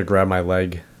would have tried to grab my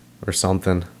leg or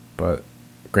something, but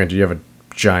granted, you have a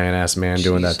giant ass man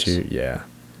doing that to you. Yeah.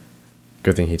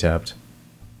 Good thing he tapped.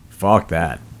 Fuck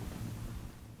that.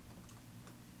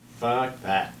 Fuck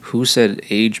that. Who said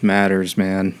age matters,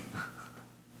 man?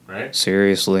 Right?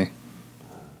 Seriously.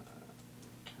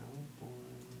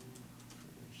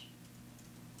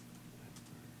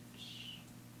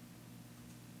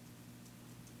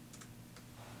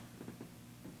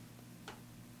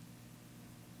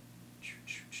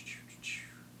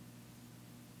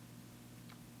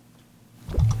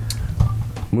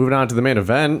 Moving on to the main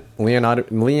event,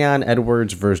 Leon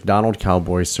Edwards versus Donald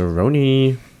Cowboy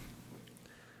Cerrone.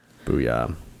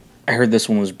 Booyah. I heard this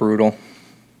one was brutal.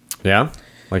 Yeah?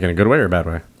 Like in a good way or a bad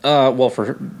way? Well,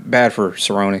 bad for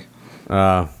Cerrone.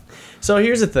 So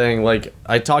here's the thing. Like,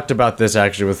 I talked about this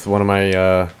actually with one of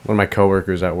my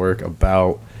coworkers at work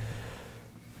about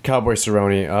Cowboy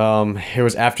Cerrone. It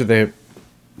was after the...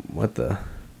 What the...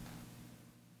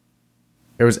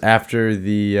 It was after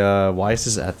the... why is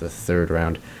this at the third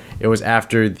round? It was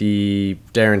after the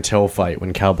Darren Till fight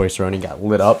when Cowboy Cerrone got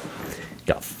lit up.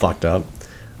 Got fucked up.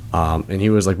 And he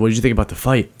was like, what did you think about the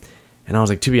fight? And I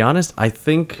was like, to be honest, I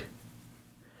think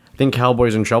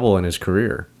Cowboy's in trouble in his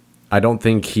career. I don't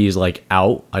think he's like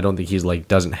out. I don't think he's like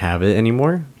doesn't have it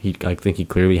anymore. I think he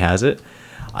clearly has it.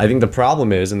 I think the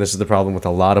problem is, and this is the problem with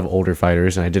a lot of older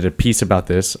fighters, and I did a piece about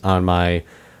this on my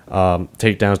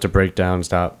takedowns to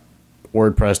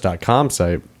breakdowns.wordpress.com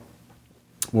site,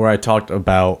 where I talked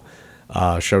about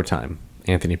Showtime,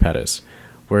 Anthony Pettis,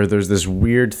 where there's this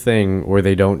weird thing where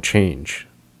they don't change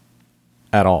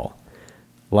at all.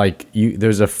 Like,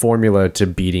 there's a formula to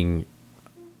beating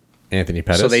Anthony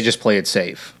Pettis. So they just play it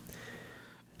safe.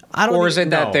 Or is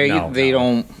it that they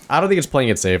don't... I don't think it's playing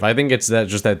it safe. I think it's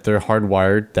that they're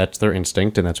hardwired. That's their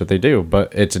instinct, and that's what they do.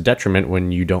 But it's a detriment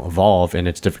when you don't evolve, and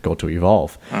it's difficult to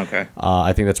evolve. Okay.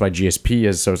 I think that's why GSP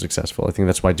is so successful. I think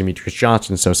that's why Demetrius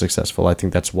Johnson is so successful. I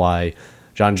think that's why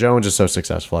John Jones is so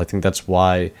successful. I think that's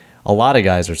why a lot of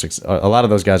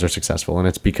those guys are successful, and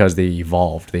it's because they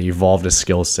evolved. They evolved a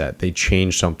skill set. They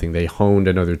changed something. They honed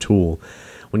another tool.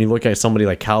 When you look at somebody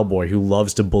like Cowboy, who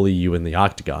loves to bully you in the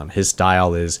octagon, his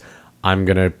style is, I'm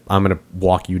gonna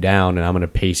walk you down, and I'm gonna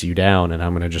pace you down, and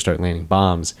I'm gonna just start landing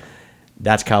bombs.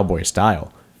 That's Cowboy's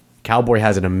style. Cowboy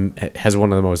has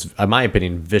one of the most, in my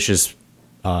opinion, vicious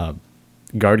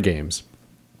guard games.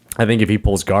 I think if he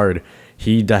pulls guard,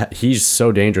 he's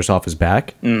so dangerous off his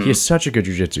back. He has such a good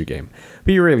jiu-jitsu game,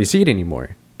 but you rarely see it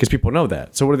anymore. Because people know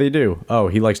that. So what do? Oh,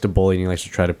 he likes to bully and he likes to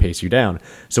try to pace you down.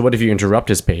 So what if you interrupt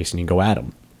his pace and you go at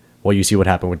him? Well, you see what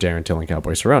happened with Darren Till and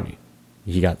Cowboy Cerrone.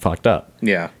 he got fucked up.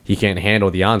 Yeah. He can't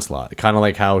handle the onslaught, kind of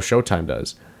like how Showtime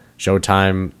does.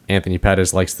 Showtime, Anthony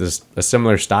Pettis likes a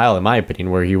similar style, in my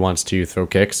opinion, where he wants to throw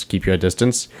kicks, keep you at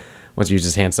distance, wants to use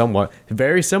his hands somewhat.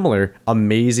 Very similar,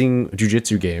 amazing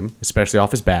jiu-jitsu game, especially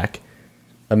off his back.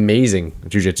 Amazing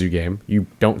jiu-jitsu game. You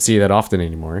don't see that often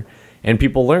anymore. And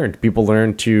people learned. People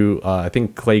learned to, I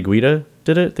think Clay Guida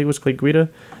did it. I think it was Clay Guida.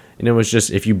 And it was just,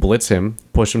 if you blitz him,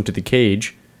 push him to the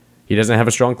cage, he doesn't have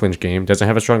a strong clinch game, doesn't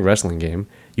have a strong wrestling game.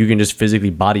 You can just physically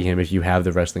body him if you have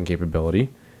the wrestling capability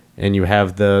and you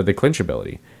have the clinch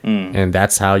ability. And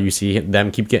that's how you see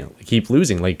them keep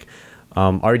losing. Like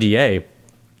RDA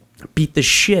beat the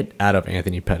shit out of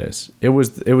Anthony Pettis. It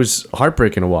was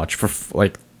heartbreaking to watch for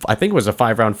like, I think it was a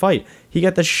 5-round fight. He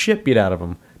got the shit beat out of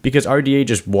him because RDA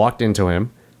just walked into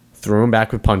him, threw him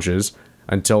back with punches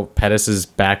until Pettis'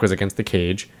 back was against the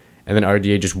cage, and then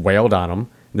RDA just wailed on him.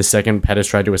 The second Pettis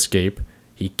tried to escape,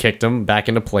 he kicked him back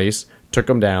into place, took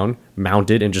him down,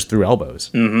 mounted, and just threw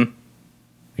elbows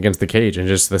against the cage. And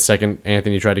just the second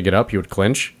Anthony tried to get up, he would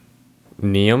clinch,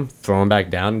 knee him, throw him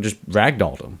back down, and just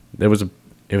ragdolled him. It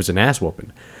was an ass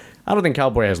whooping. I don't think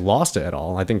Cowboy has lost it at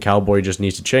all. I think Cowboy just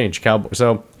needs to change.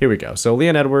 So here we go. So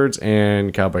Leon Edwards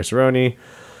and Cowboy Cerrone.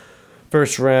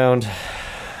 First round.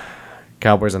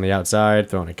 Cowboy's on the outside,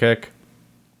 throwing a kick.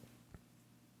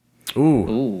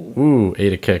 Ooh,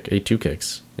 ate two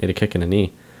kicks. Ate a kick and a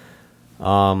knee.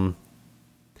 But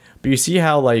you see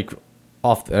how like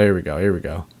here we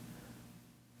go.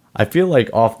 I feel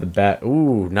like off the bat,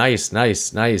 ooh, nice.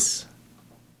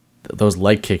 Those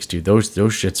leg kicks, dude, those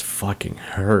shits fucking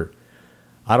hurt.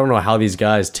 I don't know how these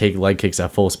guys take leg kicks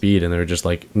at full speed and they're just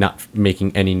like not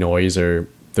making any noise or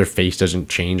their face doesn't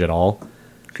change at all.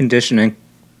 Conditioning.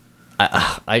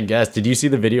 I guess. Did you see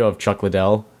the video of Chuck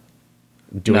Liddell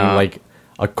doing like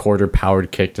a quarter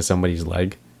powered kick to somebody's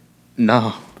leg?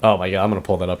 No. Oh my god, I'm gonna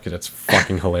pull that up because it's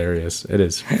fucking hilarious. It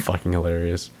is fucking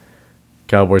hilarious.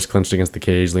 Cowboys clinched against the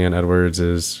cage. Leon Edwards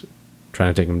is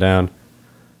trying to take him down.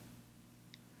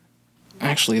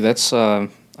 Actually, that's I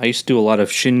used to do a lot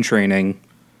of shin training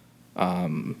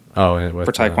for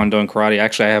Taekwondo and karate.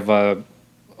 Actually, I have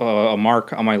a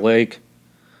mark on my leg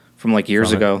from like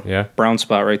years ago. Yeah, brown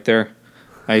spot right there.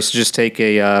 I used to just take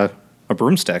a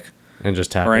broomstick and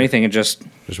just tap or anything and just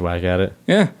whack at it.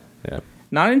 Yeah. Yeah.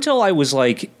 Not until I was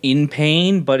like in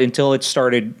pain, but until it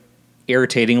started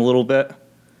irritating a little bit,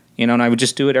 and I would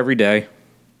just do it every day.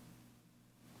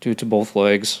 Do it to both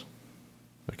legs.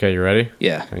 Okay, you ready?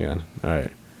 Yeah. Hang on. All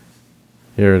right.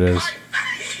 Here it is.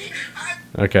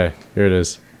 Okay, here it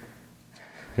is.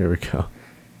 Here we go.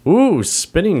 Ooh,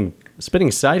 spinning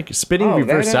reverse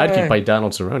sidekick by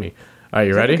Donald Cerrone. All right,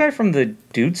 you ready? Is that the guy from the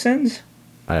Dudesons?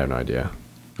 I have no idea.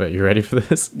 But you ready for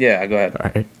this? Yeah, go ahead.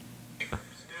 All right.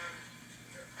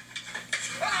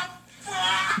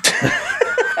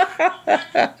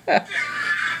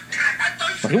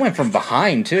 Well, he went from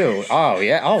behind too. Oh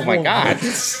yeah. Oh my god.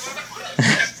 Just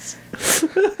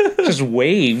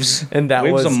waves. And that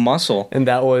waves was of muscle. And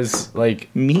that was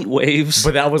like meat waves.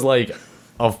 But that was like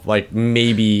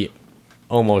maybe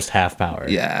almost half power.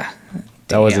 Yeah.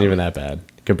 That wasn't even that bad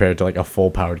compared to like a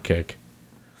full powered kick.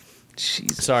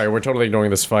 Jesus. Sorry, we're totally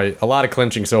ignoring this fight. A lot of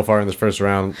clinching so far in this first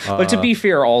round. But to be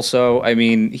fair, also, I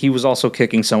mean, he was also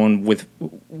kicking someone with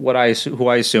who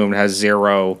I assumed has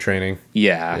zero training.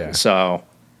 Yeah. So.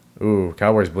 Ooh,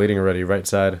 Cowboy's bleeding already, right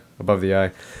side above the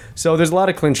eye. So there's a lot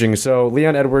of clinching. So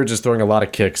Leon Edwards is throwing a lot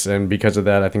of kicks, and because of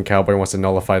that, I think Cowboy wants to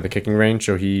nullify the kicking range,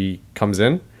 so he comes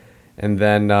in, and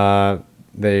then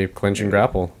they clinch and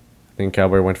grapple. I think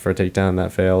Cowboy went for a takedown,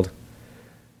 that failed.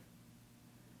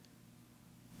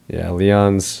 Yeah,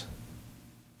 Leon's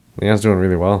doing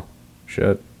really well.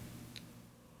 Shit.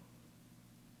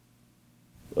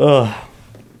 Ugh.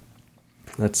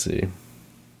 Let's see.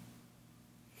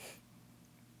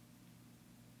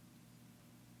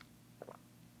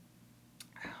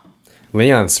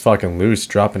 Leon's fucking loose,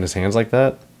 dropping his hands like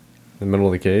that in the middle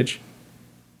of the cage.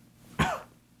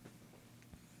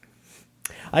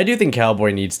 I do think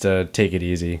Cowboy needs to take it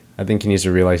easy. I think he needs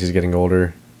to realize he's getting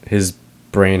older. His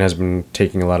brain has been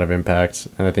taking a lot of impact,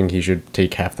 and I think he should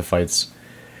take half the fights.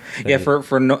 Yeah, for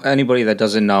anybody that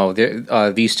doesn't know,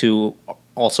 these two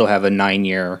also have a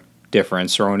 9-year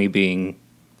difference, Cerrone being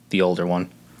the older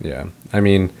one. Yeah, I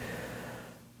mean,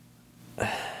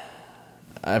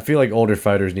 I feel like older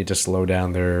fighters need to slow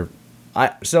down their...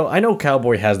 So I know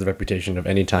Cowboy has the reputation of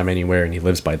anytime, anywhere, and he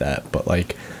lives by that. But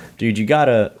like, dude, you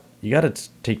gotta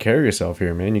take care of yourself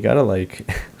here, man. You gotta like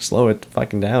slow it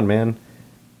fucking down, man.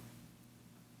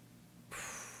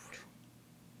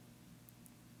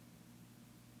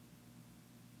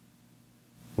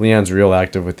 Leon's real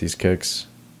active with these kicks.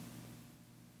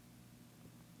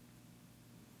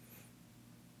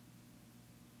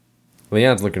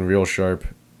 Leon's looking real sharp.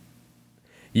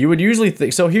 You would usually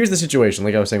think. So here's the situation,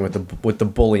 like I was saying with the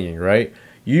bullying, right?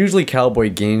 Usually Cowboy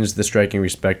gains the striking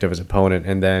respect of his opponent,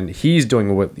 and then he's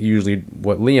doing what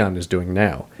Leon is doing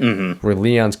now, where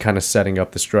Leon's kind of setting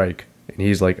up the strike, and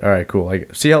he's like, all right, cool.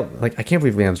 Like, see how, like, I can't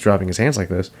believe Leon's dropping his hands like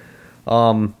this,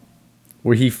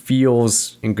 where he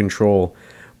feels in control,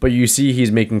 but you see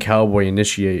he's making Cowboy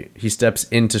initiate. He steps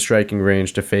into striking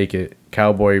range to fake it.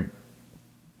 Cowboy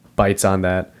bites on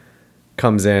that,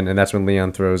 comes in, and that's when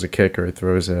Leon throws a kick or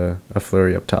throws a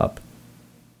flurry up top.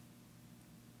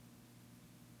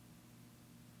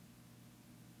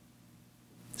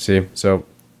 See, so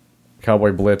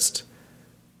Cowboy blitzed.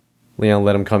 Leon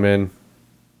let him come in,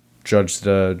 judge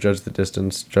the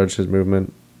distance, judge his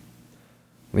movement.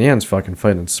 Leon's fucking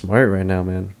fighting smart right now,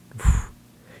 man.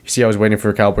 You see, I was waiting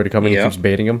for Cowboy to come in. He keeps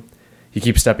baiting him. He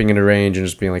keeps stepping into range and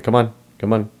just being like, "Come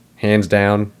on, hands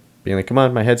down." Being like, "Come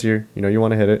on, my head's here. You know you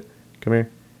want to hit it. Come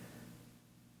here."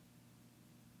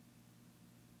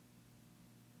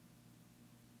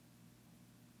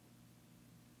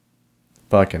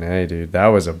 Fucking A, dude. That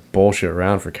was a bullshit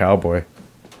round for Cowboy.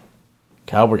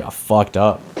 Cowboy got fucked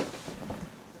up.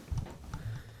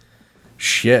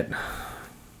 Shit.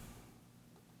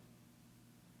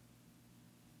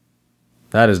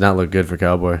 That does not look good for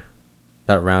Cowboy.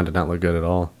 That round did not look good at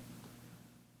all.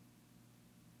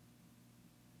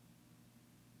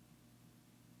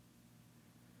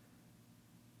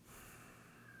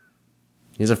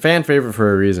 He's a fan favorite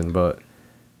for a reason, but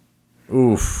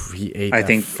oof, he ate. I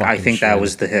think that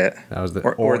was the hit. That was the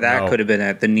or that could have been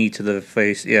at the knee to the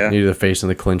face. Yeah, knee to the face in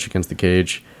the clinch against the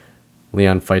cage.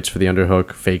 Leon fights for the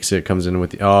underhook, fakes it, comes in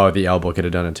with the elbow could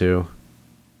have done it too.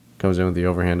 Comes in with the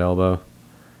overhand elbow.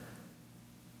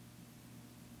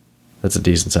 That's a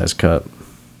decent sized cut.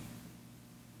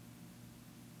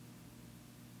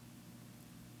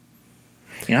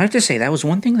 You know, I have to say that was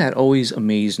one thing that always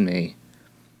amazed me.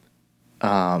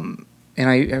 And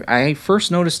I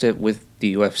first noticed it with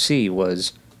the UFC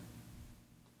was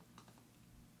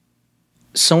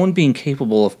someone being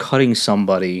capable of cutting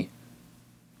somebody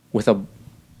with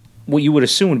what you would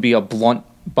assume would be a blunt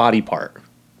body part.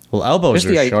 Well, elbows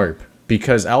are sharp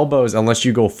because elbows, unless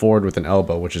you go forward with an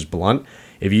elbow, which is blunt,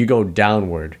 if you go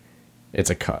downward, it's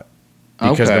a cut.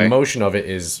 Because the motion of it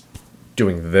is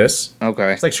doing this.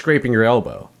 Okay. It's like scraping your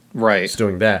elbow. Right. It's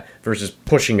doing that versus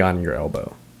pushing on your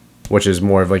elbow, which is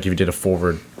more of like if you did a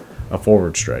forward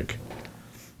strike.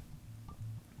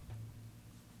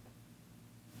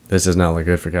 This does not look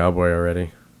good for Cowboy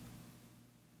already.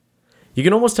 You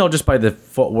can almost tell just by the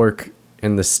footwork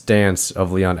and the stance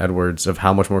of Leon Edwards of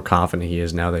how much more confident he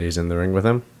is now that he's in the ring with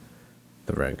him.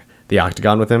 The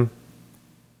octagon with him.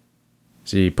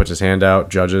 See, he puts his hand out,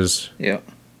 judges. Yep.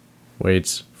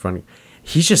 Waits, front.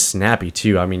 He's just snappy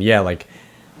too. I mean, yeah, like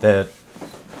the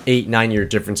 8-9 year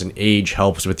difference in age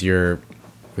helps with your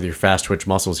fast twitch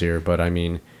muscles here, but I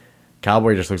mean,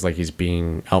 Cowboy just looks like he's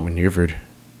being outmaneuvered.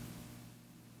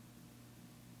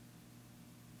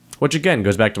 Which again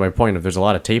goes back to my point of there's a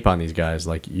lot of tape on these guys.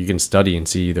 Like you can study and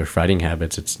see their fighting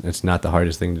habits. It's not the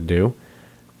hardest thing to do,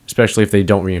 especially if they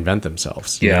don't reinvent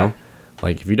themselves. You know,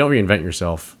 like if you don't reinvent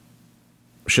yourself,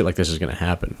 shit like this is gonna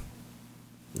happen.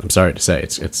 I'm sorry to say,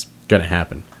 it's gonna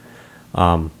happen.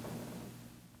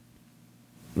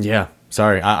 Yeah,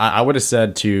 sorry. I would have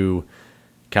said to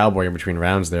Cowboy in between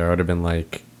rounds there, I would have been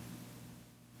like,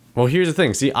 well, here's the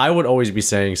thing. See, I would always be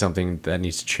saying something that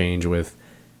needs to change with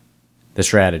the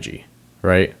strategy,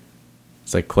 right?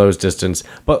 It's like close distance,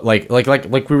 but like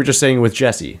we were just saying with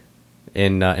Jesse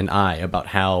in I about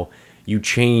how you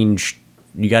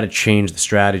got to change the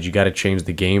strategy, you got to change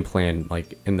the game plan,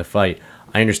 like in the fight.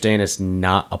 I understand it's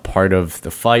not a part of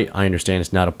the fight. I understand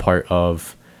it's not a part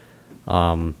of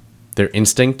their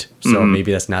instinct. So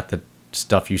maybe that's not the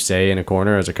stuff you say in a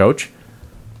corner as a coach.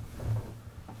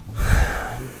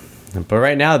 But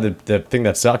right now, the thing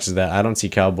that sucks is that I don't see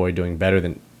Cowboy doing better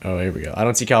than... Oh, here we go. I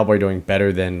don't see Cowboy doing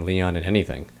better than Leon in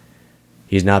anything.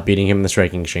 He's not beating him in the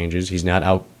striking exchanges. He's not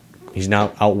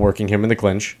outworking him in the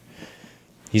clinch.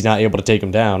 He's not able to take him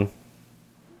down.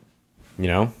 You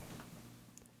know?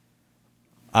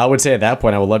 I would say at that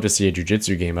point, I would love to see a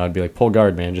jiu-jitsu game. I would be like, pull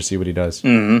guard, man. Just see what he does.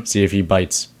 Mm-hmm. See if he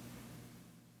bites.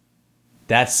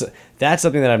 That's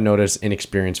something that I've noticed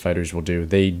inexperienced fighters will do.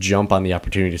 They jump on the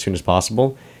opportunity as soon as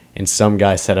possible. And some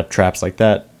guys set up traps like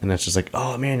that, and it's just like,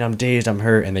 oh man, I'm dazed, I'm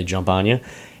hurt, and they jump on you.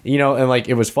 You know, and like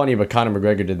it was funny, but Conor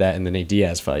McGregor did that in the Nate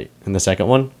Diaz fight, in the second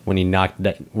one, when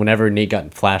whenever Nate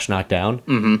got flash knocked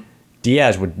down,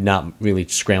 Diaz would not really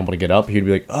scramble to get up. He'd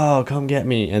be like, oh, come get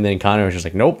me. And then Conor was just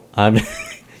like, nope,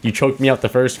 you choked me out the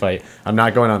first fight. I'm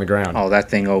not going on the ground. Oh, that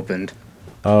thing opened.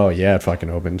 Oh yeah, it fucking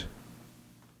opened.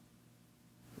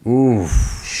 Ooh.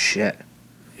 Shit.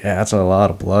 Yeah, that's a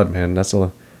lot of blood, man. That's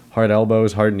a hard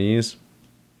elbows, hard knees.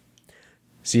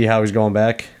 See how he's going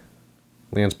back?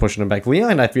 Leon's pushing him back.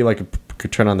 Leon, I feel like,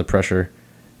 could turn on the pressure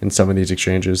in some of these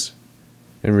exchanges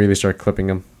and really start clipping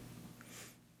him.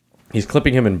 He's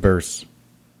clipping him in bursts.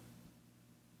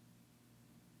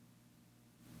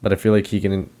 But I feel like he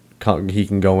can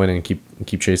go in and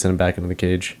keep chasing him back into the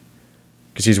cage.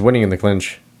 Because he's winning in the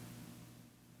clinch.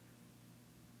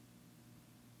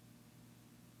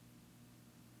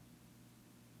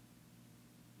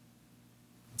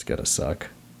 It's gotta suck.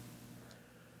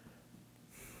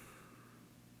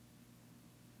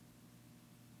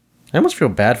 I almost feel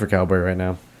bad for Cowboy right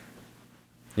now.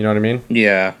 You know what I mean?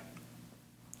 Yeah.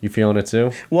 You feeling it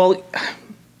too? Well,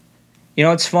 you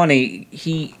know, it's funny.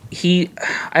 He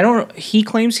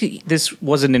claims this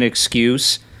wasn't an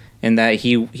excuse and that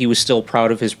he was still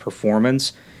proud of his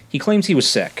performance. He claims he was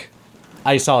sick.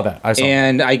 I saw that.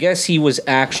 And I guess he was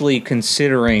actually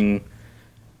considering,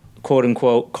 quote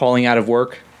unquote, calling out of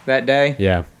work that day.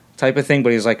 Yeah. Type of thing.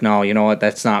 But he's like, no, you know what?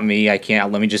 That's not me. I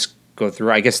can't. Let me just go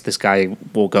through. I guess this guy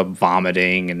woke up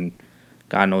vomiting and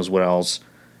God knows what else.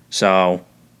 So,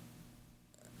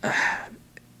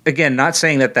 again, not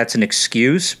saying that that's an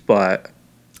excuse, but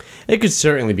it could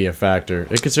certainly be a factor.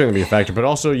 But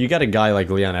also, you got a guy like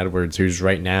Leon Edwards who's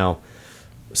right now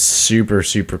super,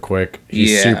 super quick.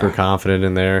 He's super confident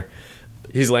in there.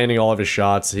 He's landing all of his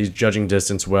shots. He's judging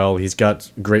distance well. He's got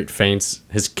great feints.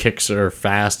 His kicks are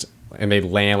fast, and they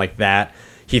land like that.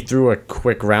 He threw a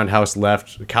quick roundhouse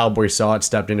left. Cowboy saw it,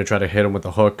 stepped in to try to hit him with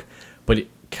a hook, but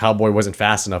Cowboy wasn't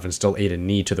fast enough and still ate a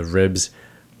knee to the ribs.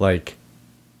 Like,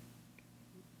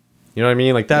 you know what I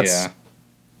mean? Like, that's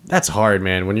hard,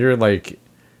 man. When you're, like,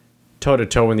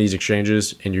 toe-to-toe in these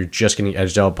exchanges and you're just getting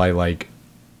edged out by, like,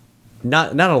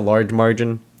 not a large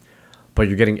margin, but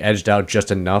you're getting edged out just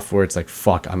enough where it's like,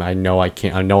 fuck, I know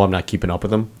I'm not keeping up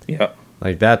with them. Yeah.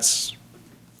 Like, that's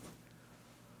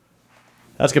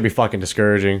gonna be fucking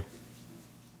discouraging.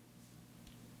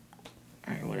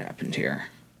 All right, what happened here?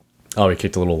 Oh, he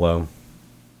kicked a little low.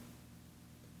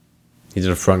 He did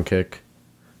a front kick.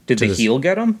 Did the heel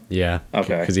get him? Yeah.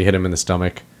 Okay. Because he hit him in the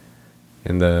stomach,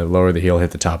 and the lower of the heel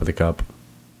hit the top of the cup.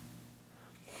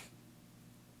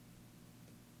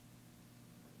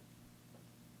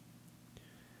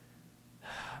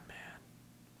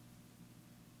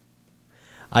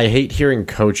 I hate hearing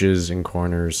coaches in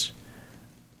corners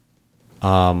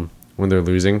when they're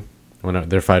losing, when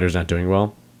their fighter's not doing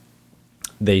well.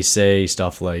 They say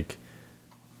stuff like,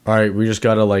 all right, we just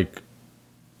gotta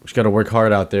work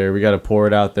hard out there. We gotta pour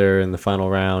it out there in the final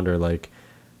round, or like,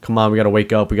 come on, we gotta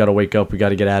wake up. We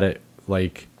gotta get at it.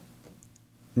 Like,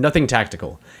 nothing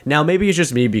tactical. Now, maybe it's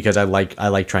just me because I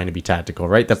like trying to be tactical,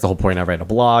 right? That's the whole point I write a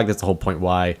blog. That's the whole point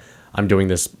why I'm doing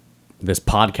this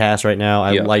podcast right now.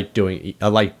 I like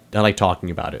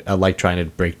talking about it. I like trying to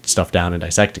break stuff down and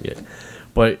dissecting it.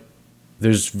 But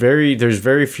there's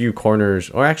very few corners,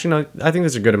 or actually no, I think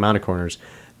there's a good amount of corners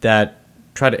that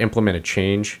try to implement a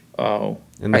change. Oh,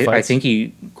 in the fights. I think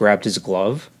he grabbed his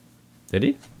glove. Did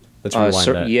he? Let's rewind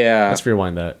that. Yeah. Let's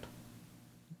rewind that.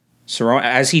 So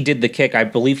as he did the kick, I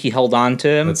believe he held on to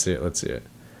him. Let's see it.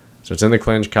 So it's in the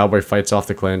clinch. Cowboy fights off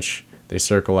the clinch. They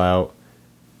circle out.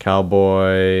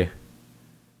 Cowboy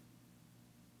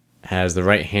has the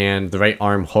right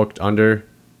arm hooked under.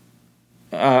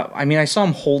 I mean, I saw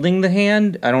him holding the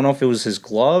hand. I don't know if it was his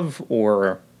glove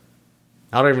or...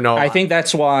 I don't even know. I think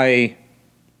that's why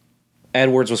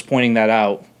Edwards was pointing that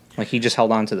out. Like, he just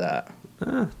held on to that.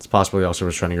 It's possible he also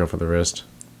was trying to go for the wrist.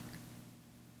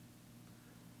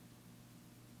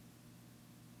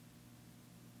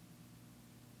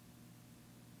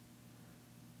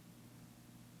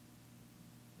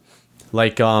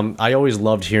 Like, I always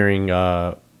loved hearing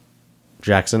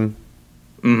Jackson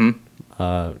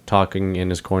talking in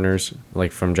his corners,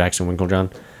 like from Jackson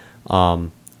Winklejohn.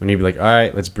 When he'd be like, all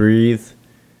right, let's breathe.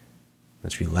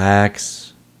 Let's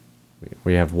relax.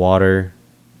 We have water.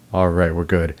 All right, we're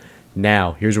good.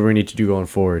 Now, here's what we need to do going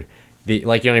forward.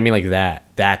 Like, you know what I mean? Like that.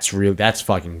 That's real. That's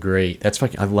fucking great.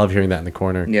 I love hearing that in the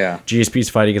corner. Yeah. GSP's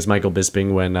fighting against Michael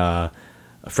Bisping when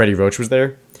Freddie Roach was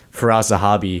there. Faraz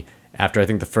Zahabi, after I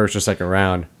think the first or second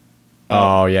round,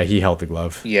 oh yeah, he held the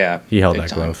glove. Yeah. He held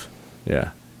that glove.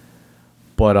 Yeah.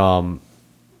 But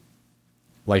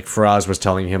like Faraz was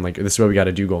telling him, like, this is what we got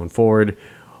to do going forward.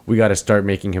 We got to start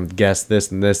making him guess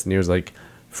this and this. And he was like,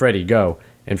 Freddie, go.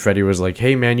 And Freddie was like,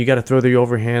 hey, man, you got to throw the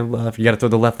overhand left. You got to throw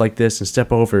the left like this and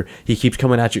step over. He keeps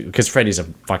coming at you. Because Freddie's a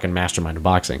fucking mastermind of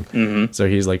boxing. Mm-hmm. So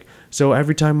he's like, so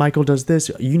every time Michael does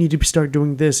this, you need to start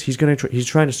doing this. He's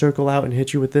trying to circle out and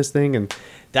hit you with this thing. And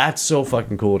that's so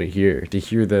fucking cool to hear. To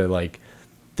hear the, like,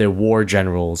 the war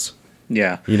generals.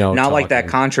 Yeah. You know, not like that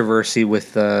talking. controversy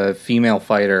with the female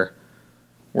fighter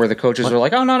where the coaches were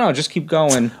like, oh, no, just keep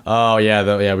going. Oh,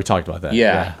 yeah, we talked about that.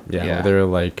 Yeah. Yeah. They were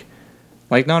like,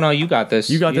 no, you got this.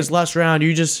 you got this last round.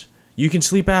 You can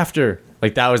sleep after.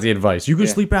 Like, that was the advice. You can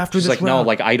sleep after She's this like, round. no,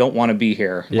 like, I don't want to be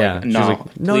here. Yeah. Like, She's no,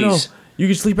 like, no. You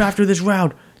can sleep after this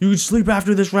round. You can sleep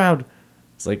after this round.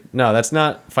 It's like, no, that's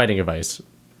not fighting advice.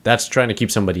 That's trying to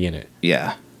keep somebody in it.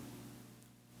 Yeah.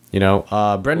 You know,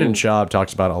 Brendan Schaub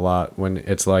talks about it a lot when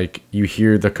it's like you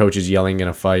hear the coaches yelling in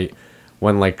a fight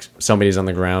when like somebody's on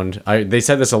the ground. They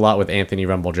said this a lot with Anthony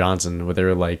Rumble Johnson, where they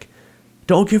were like,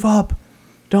 "Don't give up,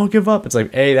 don't give up." It's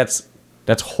like, A, that's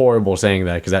horrible saying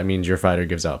that because that means your fighter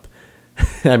gives up.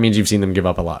 That means you've seen them give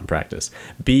up a lot in practice.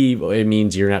 B, it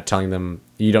means you're not telling them,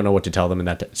 you don't know what to tell them in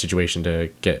that situation to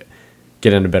get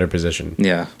in a better position.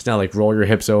 Yeah. It's not like roll your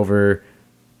hips over,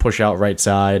 push out right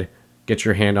side, get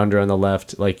your hand under on the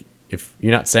left. Like, if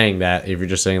you're not saying that, if you're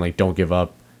just saying like, don't give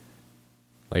up,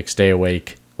 like stay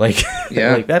awake, like,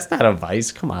 Yeah. like that's not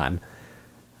advice. Come on.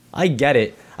 I get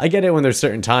it when there's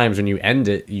certain times when you end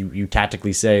it, you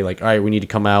tactically say like, all right, we need to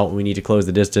come out, we need to close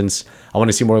the distance. I want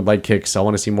to see more leg kicks. I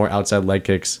want to see more outside leg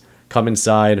kicks. Come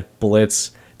inside,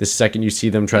 blitz. The second you see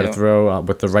them try to throw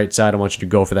with the right side, I want you to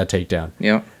go for that takedown.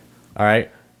 Yeah. All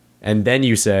right. And then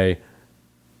you say,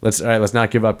 let's not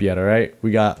give up yet. All right.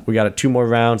 We got 2 more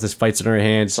rounds. This fight's in our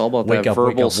hands. It's all about that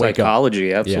verbal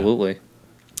psychology. Absolutely.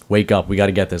 Wake up. We got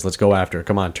to get this. Let's go after it.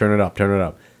 Come on. Turn it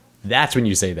up. That's when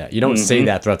you say that. You don't say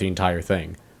that throughout the entire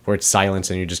thing where it's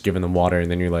silence and you're just giving them water. And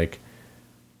then you're like,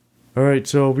 all right,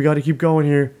 so we got to keep going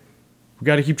here. We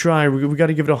got to keep trying. We got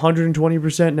to give it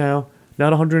 120% now,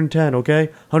 not 110. Okay.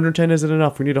 110 isn't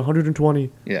enough. We need 120.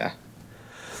 Yeah.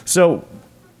 So,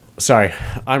 sorry,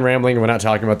 I'm rambling. We're not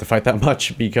talking about the fight that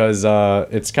much because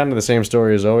it's kind of the same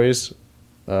story as always.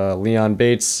 Leon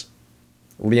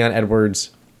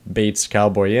Edwards baits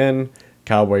Cowboy in.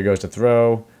 Cowboy goes to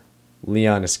throw.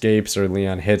 Leon escapes, or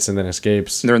Leon hits and then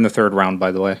escapes. They're in the 3rd round, by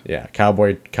the way. Yeah,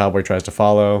 Cowboy tries to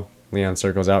follow. Leon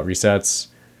circles out, resets,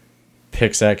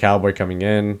 picks at Cowboy coming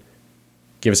in,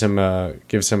 gives him a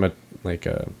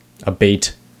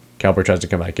bait. Cowboy tries to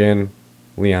come back in.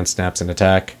 Leon snaps an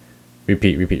attack.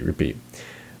 Repeat.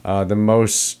 The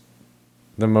most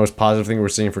positive thing we're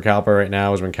seeing for Cowboy right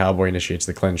now is when Cowboy initiates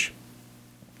the clinch,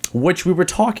 which we were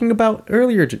talking about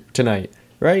earlier tonight,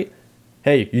 right?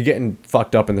 Hey, you're getting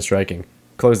fucked up in the striking.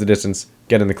 Close the distance.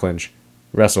 Get in the clinch.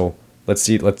 Wrestle. Let's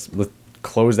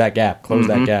close that gap.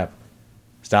 That gap.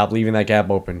 Stop leaving that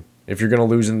gap open. If you're gonna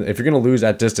lose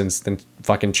that distance, then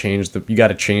fucking you got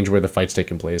to change where the fight's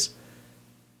taking place.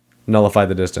 Nullify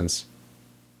the distance.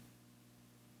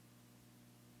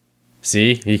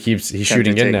 See, he's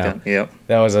shooting in now. Yep.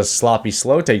 That was a sloppy,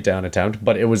 slow takedown attempt,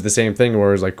 but it was the same thing where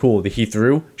it was like, cool. He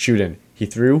threw, shoot in. He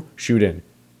threw, shoot in.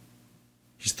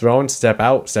 He's throwing, step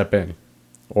out, step in,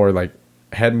 or like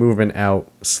head movement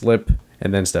out, slip,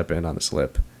 and then step in on the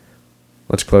slip.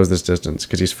 Let's close this distance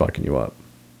because he's fucking you up.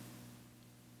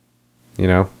 You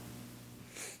know.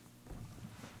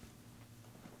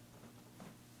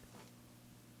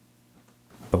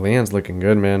 But Leon's looking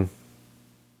good, man.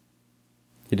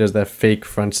 He does that fake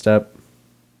front step.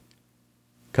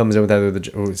 Comes in with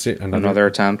another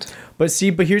attempt. But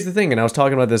here's the thing, and I was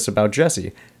talking about this about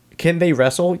Jesse. Can they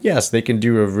wrestle? Yes, they can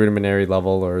do a rudimentary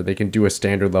level or they can do a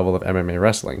standard level of MMA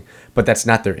wrestling. But that's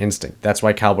not their instinct. That's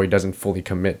why Cowboy doesn't fully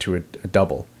commit to a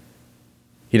double.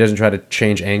 He doesn't try to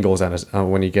change angles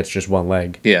when he gets just one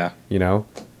leg. Yeah. You know?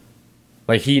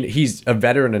 Like, he's a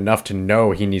veteran enough to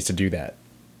know he needs to do that.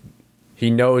 He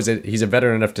knows it. He's a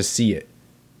veteran enough to see it.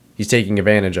 He's taking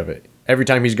advantage of it. Every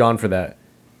time he's gone for that,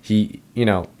 he's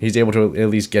able to at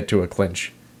least get to a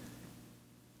clinch.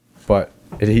 But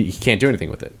he can't do anything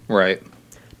with it. Right.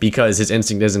 Because his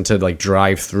instinct isn't to like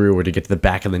drive through or to get to the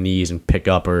back of the knees and pick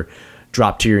up or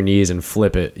drop to your knees and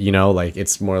flip it. You know, like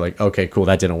it's more like, okay, cool,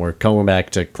 that didn't work. Coming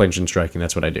back to clinch and striking,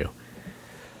 that's what I do.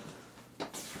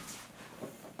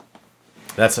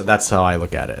 That's how I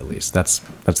look at it, at least. That's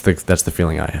the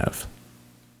feeling I have.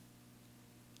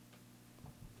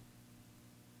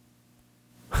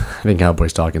 I think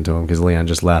Cowboy's talking to him because Leon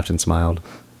just laughed and smiled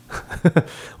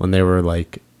when they were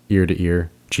like ear to ear,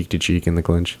 cheek to cheek in the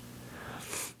clinch.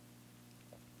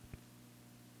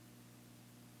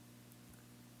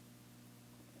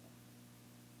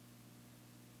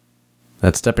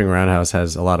 That stepping roundhouse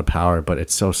has a lot of power, but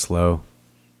it's so slow.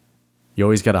 You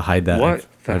always got to hide that. What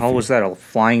the hell was that? A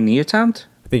flying knee attempt?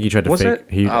 I think he tried to fake.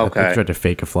 It? I think he tried to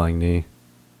fake a flying knee.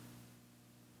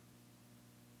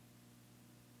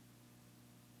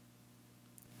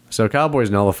 So Cowboy's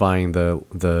nullifying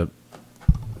the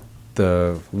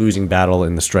losing battle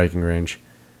in the striking range.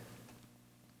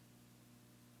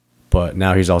 But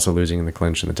now he's also losing in the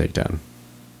clinch and the takedown.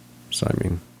 So, I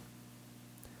mean...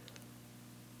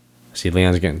 See,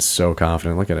 Leon's getting so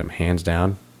confident. Look at him, hands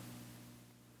down.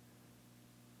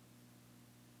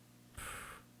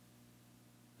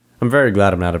 I'm very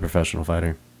glad I'm not a professional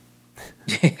fighter.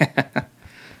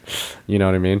 You know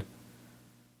what I mean?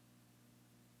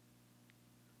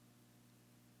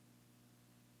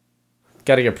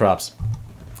 Gotta give props.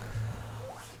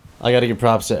 I gotta give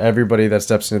props to everybody that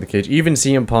steps into the cage. Even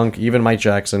CM Punk, even Mike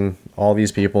Jackson, all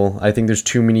these people. I think there's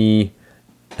too many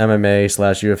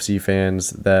MMA/UFC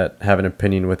fans that have an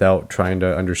opinion without trying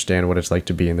to understand what it's like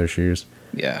to be in their shoes.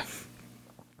 Yeah.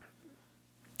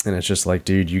 And it's just like,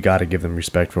 dude, you got to give them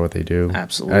respect for what they do.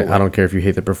 Absolutely. I don't care if you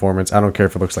hate the performance. I don't care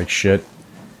if it looks like shit.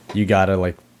 You got to,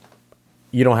 like,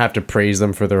 you don't have to praise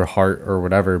them for their heart or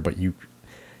whatever, but you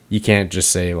can't just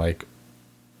say, like,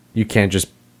 you can't just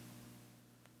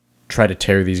try to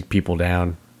tear these people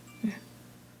down.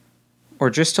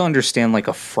 Or just to understand, like,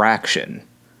 a fraction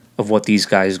of what these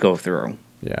guys go through.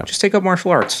 Yeah. Just take up martial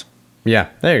arts. Yeah,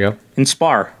 there you go. And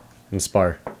spar. And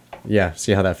spar. Yeah,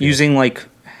 see how that feels. Using, like,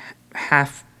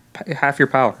 half your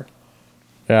power.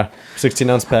 Yeah,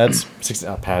 16-ounce pads.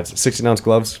 16-ounce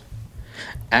gloves.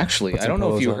 Actually, Put I some don't know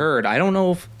if pillows you on. heard. I don't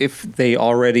know if they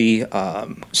already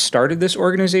started this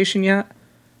organization yet,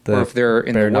 or if they're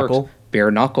in Bare the Knuckle? works.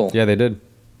 Bare knuckle. Yeah, they did.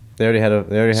 They already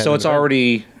had. So it's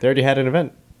already They already had an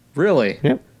event. really.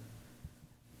 Yep.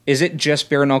 Is it just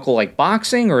bare knuckle like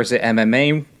boxing, or is it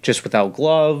MMA just without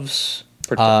gloves,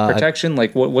 protection?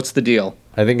 Like what's the deal?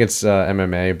 I think it's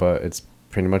MMA, but it's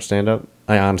pretty much stand up.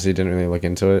 I honestly didn't really look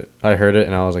into it. I heard it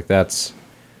and I was like, that's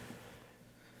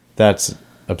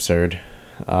absurd.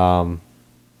 I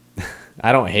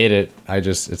don't hate it.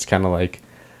 It's kind of like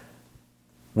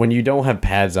when you don't have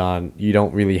pads on, you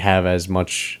don't really have as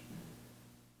much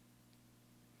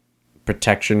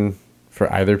protection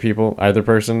for either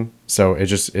person. So it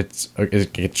just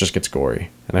gets gory,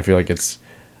 and I feel like it's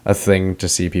a thing to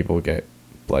see people get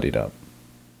bloodied up.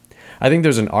 I think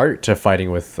there's an art to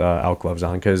fighting with out gloves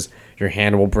on, because your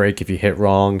hand will break if you hit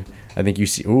wrong. I think you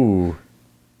see. Ooh.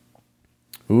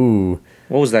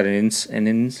 What was that?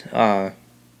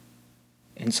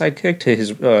 Inside kick to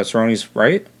his Cerrone's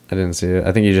right? I didn't see it.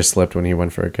 I think he just slipped when he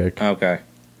went for a kick. Okay.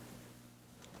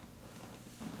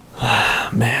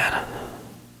 Man.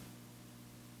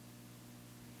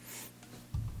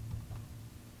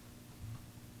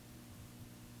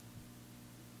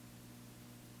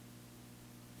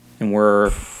 And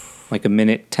we're like a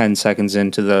minute 10 seconds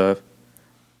into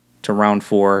round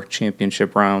 4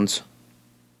 championship rounds.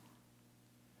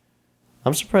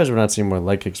 I'm surprised we're not seeing more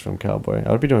leg kicks from Cowboy.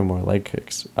 I would be doing more leg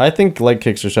kicks. I think leg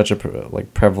kicks are such a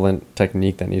prevalent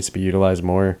technique that needs to be utilized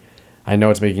more. I know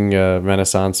it's making a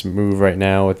renaissance move right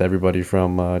now with everybody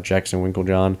from Jackson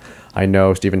Winklejohn. I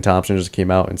know Stephen Thompson just came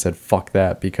out and said, fuck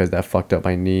that, because that fucked up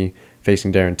my knee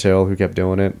facing Darren Till, who kept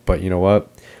doing it. But you know what?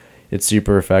 It's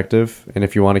super effective. And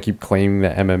if you want to keep claiming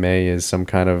that MMA is some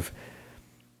kind of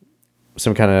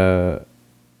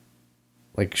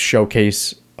like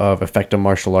showcase of effective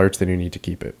martial arts, then you need to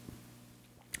keep it.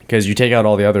 Because you take out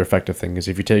all the other effective things.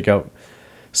 If you take out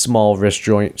small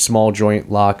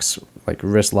joint locks, like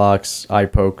wrist locks, eye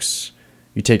pokes,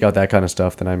 you take out that kind of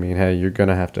stuff, then I mean, hey, you're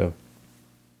gonna have to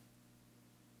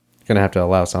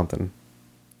allow something.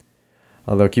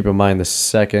 Although keep in mind, the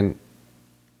second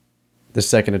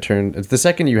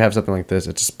you have something like this,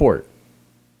 it's a sport.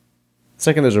 The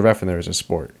second there's a ref in there, it's a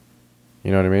sport.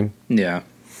 You know what I mean? Yeah.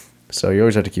 So you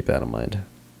always have to keep that in mind.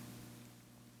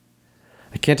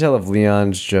 I can't tell if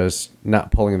Leon's just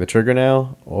not pulling the trigger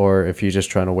now, or if he's just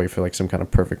trying to wait for like some kind of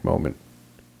perfect moment.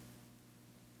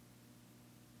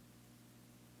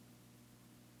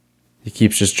 He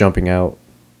keeps just jumping out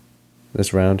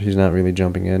this round. He's not really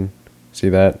jumping in. See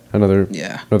that? Another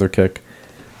kick.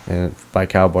 And by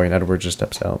Cowboy, and Edwards just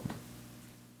steps out.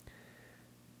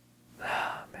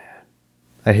 Ah, man.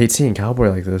 I hate seeing Cowboy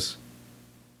like this.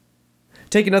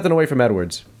 Taking nothing away from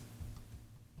Edwards.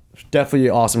 Definitely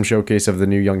an awesome showcase of the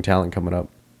new young talent coming up.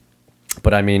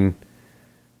 But I mean,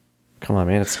 come on,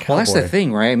 man, it's Cowboy. Well, that's the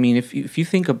thing, right? I mean, if you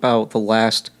think about the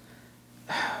last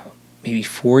maybe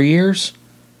 4 years,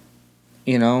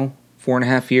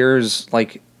 4.5 years,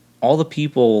 like all the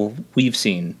people we've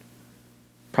seen,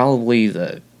 probably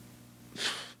the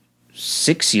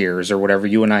 6 years or whatever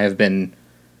you and I have been,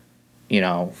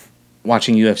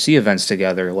 watching UFC events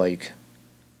together, like,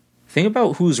 think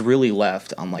about who's really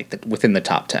left on within the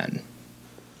top 10.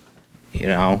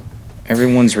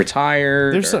 Everyone's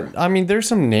retired. There's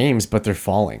some names, but they're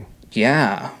falling.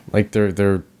 Yeah. Like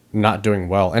they're not doing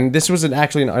well. And this was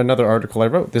actually another article I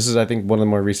wrote. This is, I think, one of the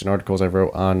more recent articles I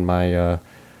wrote on my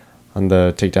on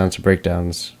the takedowns to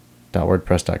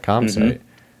breakdowns.wordpress.com site.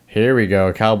 Here we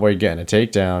go. Cowboy getting a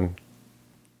takedown.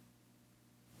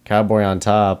 Cowboy on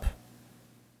top.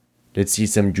 Let's see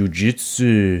some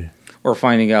jujitsu. Or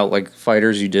finding out like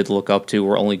fighters you did look up to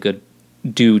were only good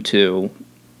due to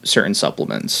certain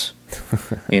supplements,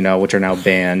 which are now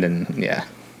banned, and yeah.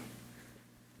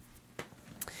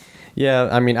 Yeah,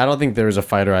 I mean, I don't think there was a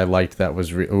fighter I liked that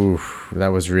was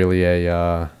really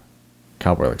a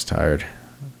Cowboy looks tired.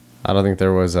 I don't think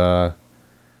there was a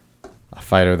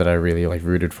fighter that I really like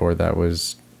rooted for that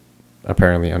was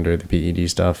apparently under the PED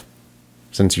stuff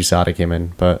since USADA came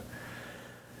in. But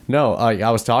no, I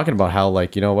was talking about how,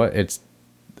 like, you know what, it's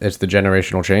the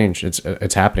generational change.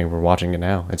 It's happening. We're watching it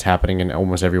now. It's happening in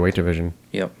almost every weight division.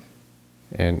 Yep.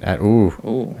 And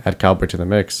add Cowboy to the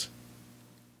mix.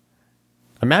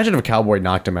 Imagine if Cowboy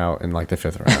knocked him out in like the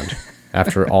 5th round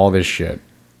after all this shit.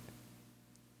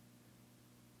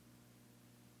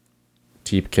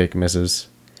 Teep kick misses.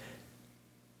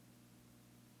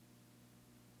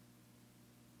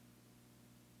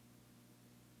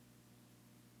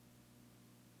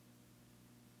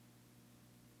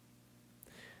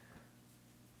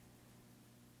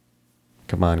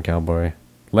 Come on, Cowboy.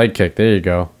 Leg kick. There you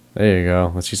go. There you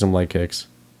go. Let's see some leg kicks.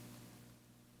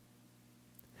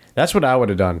 That's what I would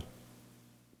have done.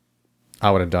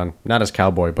 Not as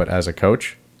Cowboy, but as a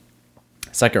coach.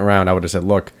 Second round, I would have said,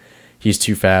 look, he's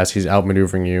too fast. He's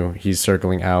outmaneuvering you. He's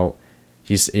circling out.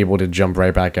 He's able to jump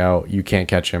right back out. You can't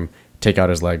catch him. Take out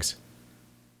his legs.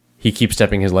 He keeps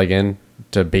stepping his leg in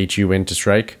to bait you in to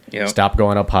strike. Yep. Stop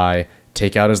going up high.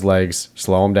 Take out his legs.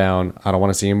 Slow him down. I don't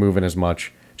want to see him moving as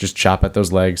much. Just chop at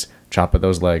those legs. Chop at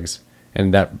those legs.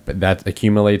 And that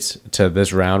accumulates to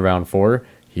this round 4.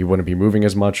 He wouldn't be moving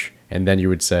as much, and then you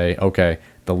would say, okay,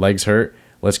 the legs hurt.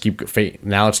 Let's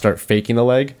now let's start faking the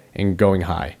leg and going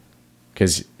high,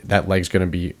 because that leg's going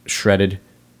to be shredded.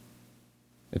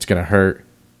 It's going to hurt.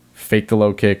 Fake the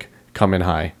low kick, come in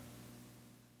high.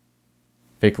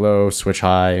 Fake low, switch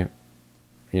high,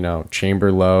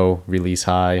 chamber low, release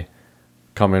high,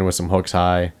 come in with some hooks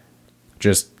high.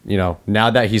 Just, now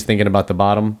that he's thinking about the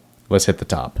bottom, let's hit the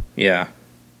top. Yeah.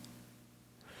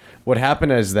 What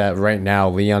happened is that right now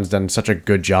Leon's done such a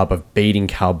good job of baiting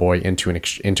Cowboy into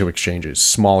exchanges,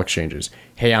 small exchanges.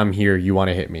 Hey, I'm here. You want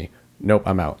to hit me? Nope,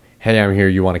 I'm out. Hey, I'm here.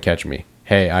 You want to catch me?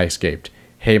 Hey, I escaped.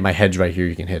 Hey, my head's right here.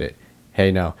 You can hit it.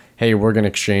 Hey, no. Hey, we're gonna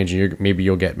exchange, and maybe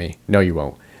you'll get me. No, you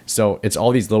won't. So it's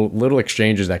all these little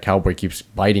exchanges that Cowboy keeps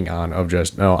biting on of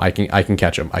just, no, I can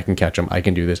catch him. I can catch him. I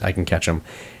can do this. I can catch him.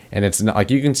 And it's not like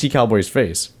you can see Cowboy's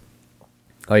face.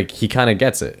 Like, he kind of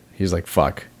gets it. He's like,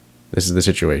 fuck. This is the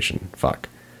situation. Fuck.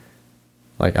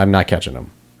 Like, I'm not catching him.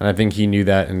 And I think he knew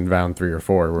that in round 3 or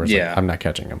 4, where it's like, I'm not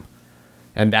catching him.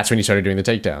 And that's when he started doing the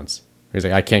takedowns. He's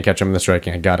like, I can't catch him in the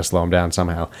striking. I got to slow him down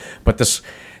somehow. But the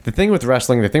thing with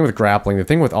wrestling, the thing with grappling, the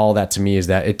thing with all that to me is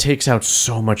that it takes out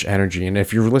so much energy. And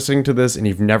if you're listening to this and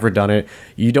you've never done it,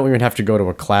 you don't even have to go to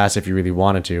a class if you really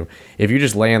wanted to. If you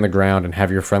just lay on the ground and have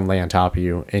your friend lay on top of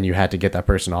you and you had to get that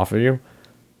person off of you,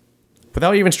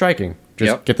 without even striking,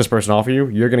 just get this person off of you,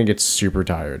 you're going to get super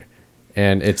tired.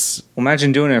 And it's... Well,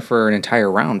 imagine doing it for an entire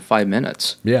round, 5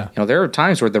 minutes. Yeah. There are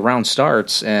times where the round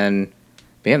starts and,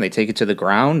 man, they take it to the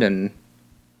ground and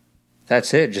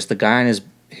that's it. Just the guy on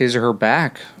his or her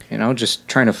back, just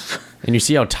trying to... And you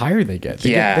see how tired they get.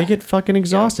 They get fucking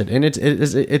exhausted. Yeah. And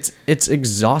it's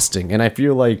exhausting. And I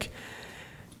feel like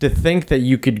to think that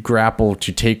you could grapple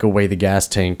to take away the gas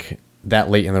tank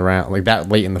that late in the round, like that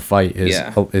late in the fight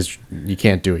is you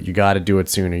can't do it. You got to do it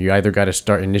sooner. You either got to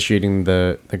start initiating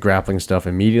the grappling stuff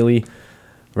immediately,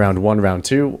 round 1, round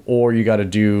 2, or you got to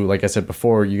do, like I said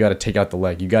before, you got to take out the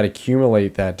leg. You got to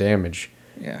accumulate that damage.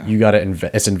 Yeah. You got to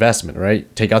it's investment,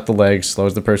 right? Take out the legs,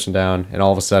 slows the person down, and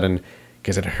all of a sudden,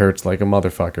 because it hurts like a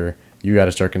motherfucker, you got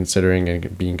to start considering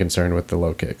and being concerned with the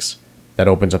low kicks. That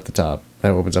opens up the top. That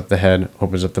opens up the head,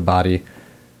 opens up the body.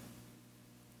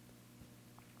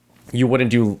 You wouldn't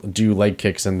do leg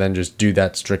kicks and then just do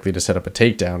that strictly to set up a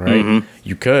takedown, right? Mm-hmm.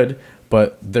 You could,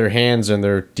 but their hands and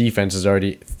their defense is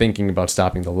already thinking about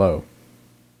stopping the low.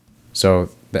 So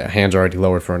the hands are already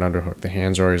lowered for an underhook. The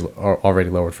hands are already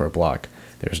lowered for a block.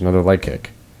 There's another leg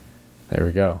kick. There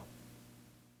we go.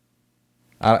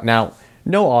 Now,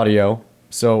 no audio,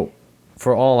 so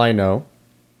for all I know,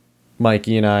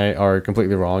 Mikey and I are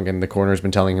completely wrong, and the corner's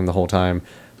been telling him the whole time,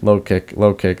 low kick,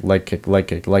 leg kick, leg kick,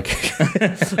 leg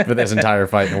kick for this entire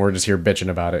fight, and we're just here bitching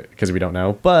about it because we don't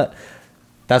know. But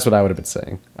that's what I would have been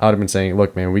saying. I would have been saying,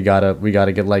 look, man, we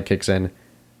gotta get leg kicks in.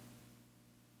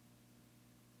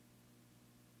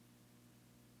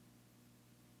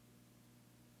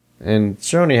 And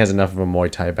Cerrone has enough of a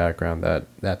Muay Thai background that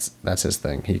that's his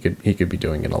thing. He could be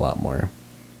doing it a lot more.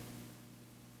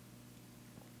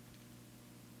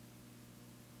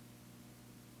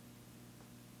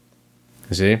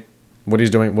 See? What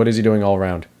he's doing, what is he doing all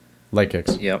around? Leg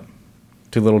kicks. Yep.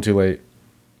 Too little, too late.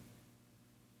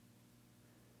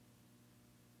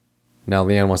 Now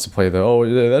Leanne wants to play the, oh,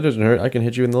 that doesn't hurt, I can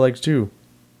hit you in the legs too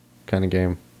kind of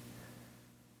game.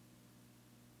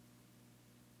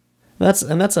 That's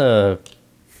a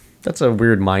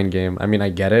weird mind game. I mean, I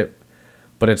get it,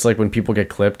 but it's like when people get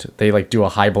clipped, they like do a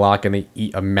high block and they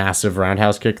eat a massive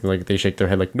roundhouse kick, and like they shake their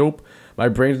head like, nope, my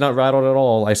brain's not rattled at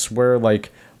all. I swear,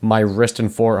 like my wrist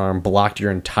and forearm blocked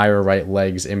your entire right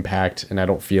leg's impact, and I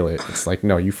don't feel it. It's like,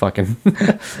 no, you fucking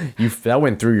that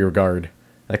went through your guard.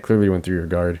 That clearly went through your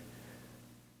guard.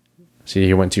 See,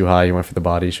 he went too high. He went for the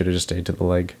body. Should have just stayed to the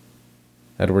leg.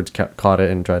 Edwards caught it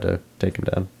and tried to take him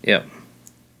down. Yep.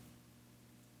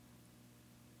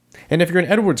 And if you're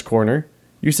in Edwards' corner,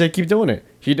 you say keep doing it.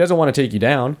 He doesn't want to take you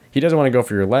down. He doesn't want to go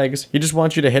for your legs. He just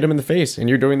wants you to hit him in the face, and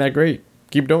you're doing that great.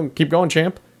 Keep going,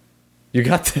 champ. You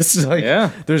got this. Like,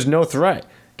 yeah. There's no threat.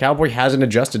 Cowboy hasn't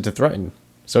adjusted to threaten,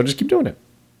 so just keep doing it.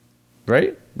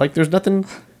 Right? Like there's nothing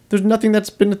that's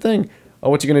been a thing. Oh,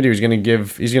 what's he gonna do?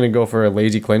 He's gonna go for a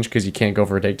lazy clinch because he can't go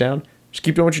for a takedown. Just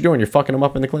keep doing what you're doing. You're fucking him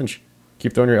up in the clinch.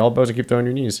 Keep throwing your elbows and keep throwing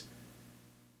your knees.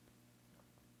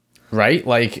 Right?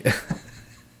 Like.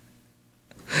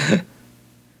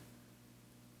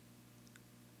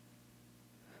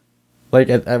 Like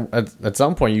at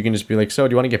some point you can just be like, so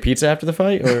do you want to get pizza after the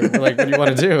fight, or like what do you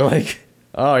want to do? Like,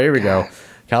 oh, here we go.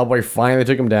 Cowboy finally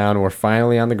took him down. We're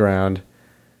finally on the ground.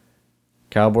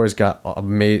 Cowboy's got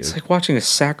amazing. It's like watching a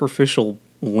sacrificial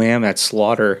lamb at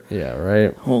slaughter. Yeah,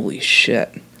 right. Holy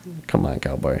shit! Come on,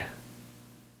 Cowboy.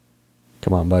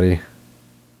 Come on, buddy.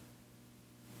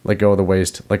 Let go of the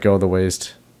waist. Let go of the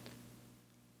waist.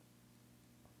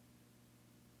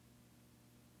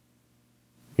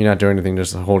 You're not doing anything,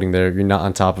 just holding there. You're not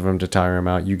on top of him to tire him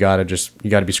out. You gotta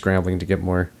be scrambling to get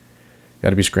more. You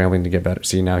gotta be scrambling to get better.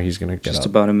 See, now he's gonna get just up.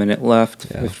 About a minute left.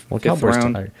 Yeah. Well, Cowboy's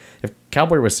tired. If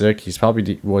Cowboy was sick, he's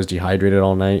probably was dehydrated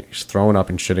all night. He's throwing up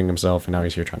and shitting himself, and now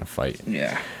he's here trying to fight.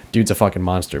 Yeah. Dude's a fucking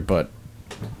monster, but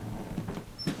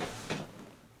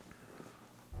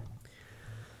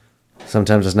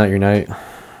sometimes it's not your night.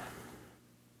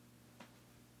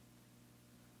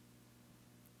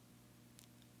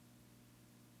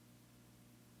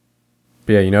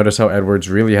 But yeah, you notice how Edwards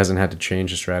really hasn't had to change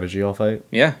his strategy all fight?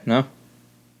 Yeah, no.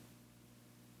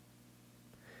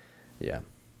 Yeah.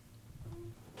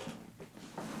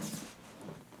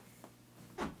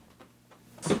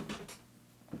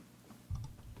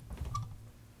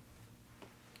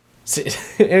 See,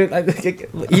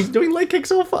 he's doing leg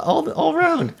kicks all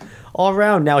around. All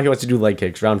around. Now he wants to do leg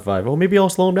kicks. Round 5. Oh, maybe I'll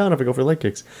slow him down if I go for leg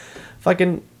kicks.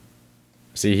 Fucking.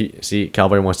 See,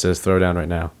 Cowboy wants to throw down right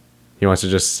now. He wants to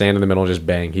just stand in the middle and just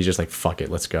bang. He's just like, fuck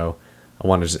it, let's go. I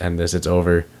want to just end this. It's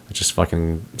over. Let's just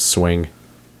fucking swing.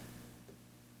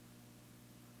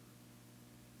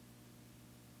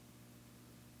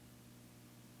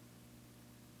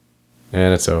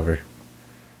 And it's over.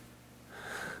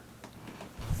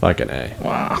 Fucking A.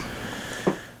 Wow.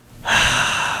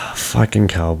 Fucking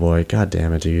Cowboy. God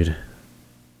damn it, dude.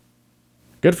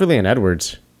 Good for Leon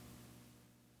Edwards.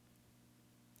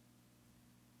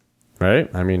 Right?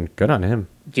 I mean, good on him.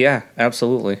 Yeah,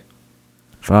 absolutely.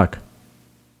 Fuck.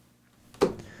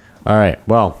 All right.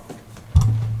 Well,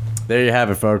 there you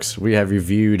have it, folks. We have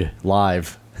reviewed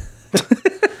live.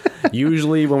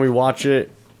 Usually when we watch it,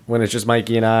 when it's just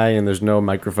Mikey and I and there's no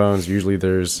microphones, usually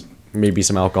there's maybe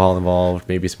some alcohol involved,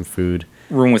 maybe some food.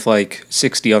 Room with like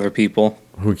 60 other people.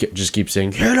 Who just keep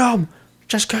saying, hit him!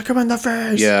 Just kick him in the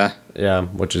face! Yeah. Yeah,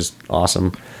 which is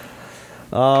awesome.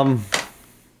 Well,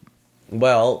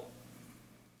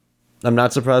 I'm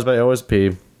not surprised by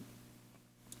OSP.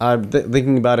 I'm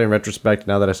thinking about it in retrospect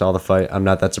now that I saw the fight. I'm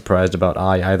not that surprised about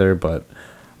I either, but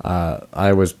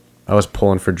I was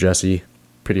pulling for Jesse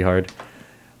pretty hard.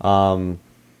 Kind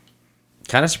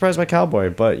of surprised by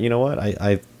Cowboy, but you know what?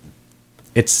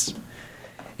 It's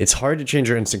hard to change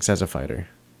your instincts as a fighter.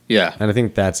 Yeah. And I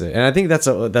think that's it. And I think that's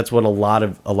what a lot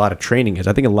of training is.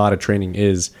 I think a lot of training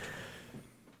is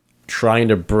trying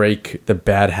to break the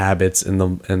bad habits and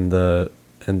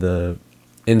the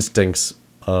instincts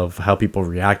of how people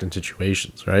react in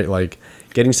situations, right? Like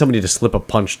getting somebody to slip a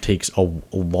punch takes a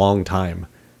long time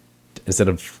instead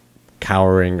of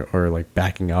cowering or like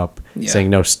backing up, saying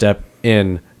no, step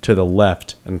in, to the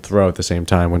left and throw at the same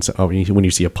time when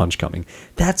you see a punch coming.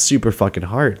 That's super fucking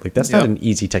hard. Like, that's not an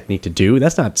easy technique to do.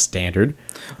 That's not standard.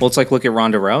 Well, it's like, look at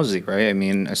Ronda Rousey, right? I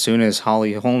mean, as soon as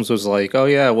Holly Holmes was like, oh,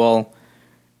 yeah, well,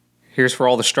 here's for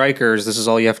all the strikers. This is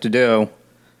all you have to do.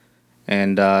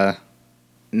 And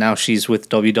now she's with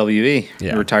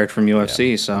WWE, retired from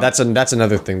UFC. So that's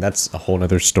another thing. That's a whole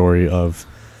other story of.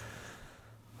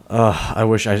 I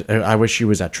wish she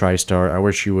was at TriStar. I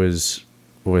wish she was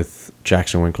with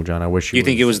Jackson Winklejohn. I wish. You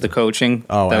think it was the coaching?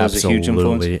 Oh, that absolutely, was a huge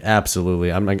influence?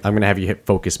 Absolutely. I'm gonna have you hit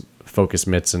focus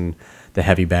mitts and the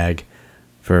heavy bag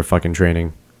for fucking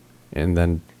training, and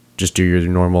then just do your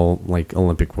normal like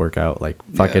Olympic workout. Like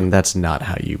fucking, that's not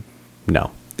how you.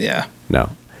 No. Yeah. No.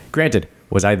 Granted,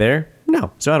 was I there?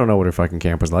 No. So I don't know what her fucking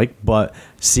camp was like, but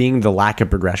seeing the lack of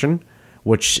progression,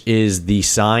 which is the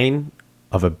sign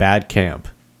of a bad camp,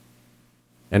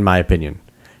 in my opinion.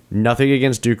 Nothing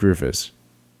against Duke Roufus.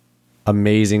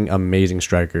 Amazing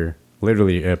striker.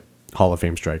 Literally a Hall of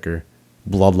Fame striker.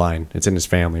 Bloodline. It's in his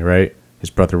family, right? His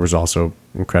brother was also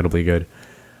incredibly good.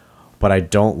 But I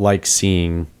don't like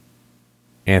seeing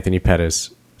Anthony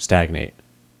Pettis stagnate.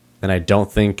 And I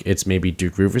don't think it's maybe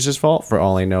Duke Roufus' fault. For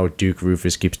all I know, Duke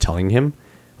Roufus keeps telling him,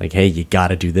 like, hey, you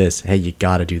gotta do this. Hey, you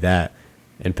gotta do that.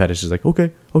 And Pettis is like,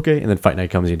 okay. And then fight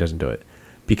night comes and he doesn't do it.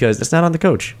 Because it's not on the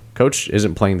coach. Coach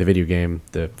isn't playing the video game.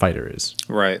 The fighter is.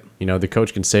 Right. You know, the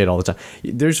coach can say it all the time.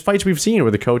 There's fights we've seen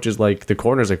where the coach is like, the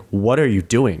corner's like, what are you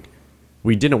doing?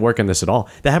 We didn't work on this at all.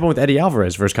 That happened with Eddie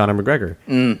Alvarez versus Conor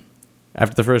McGregor.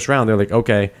 After the first round, they're like,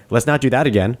 okay, let's not do that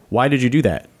again. Why did you do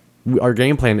that? Our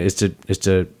game plan is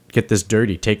to get this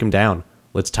dirty, take him down.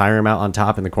 Let's tire him out on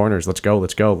top in the corners. Let's go.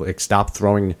 Like, stop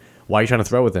throwing. Why are you trying to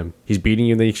throw with him? He's beating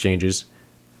you in the exchanges.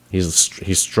 He's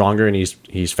stronger and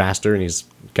he's faster and he's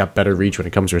got better reach when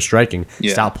it comes to striking.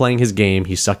 Yeah. Stop playing his game.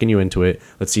 He's sucking you into it.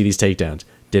 Let's see these takedowns.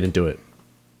 Didn't do it.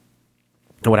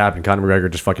 And what happened? Conor McGregor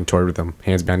just fucking toyed with him.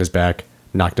 Hands behind his back.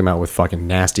 Knocked him out with fucking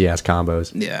nasty ass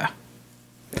combos. Yeah.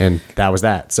 And that was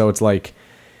that. So it's like,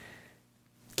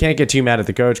 can't get too mad at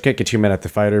the coach, can't get too mad at the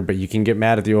fighter, but you can get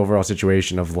mad at the overall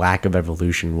situation of lack of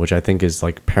evolution, which I think is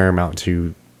like paramount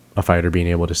to a fighter being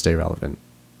able to stay relevant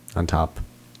on top.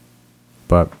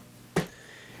 But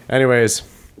anyways,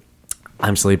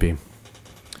 I'm sleepy.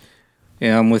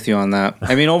 Yeah, I'm with you on that.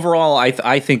 I mean, overall,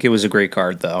 I think it was a great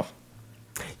card, though.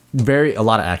 A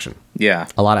lot of action. Yeah.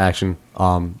 A lot of action.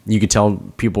 You could tell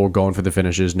people were going for the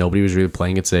finishes. Nobody was really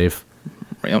playing it safe.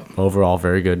 Yep. Overall,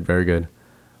 very good, very good.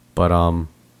 But,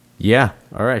 yeah.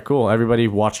 All right, cool. Everybody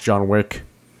watch John Wick.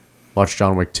 Watch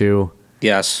John Wick 2.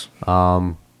 Yes.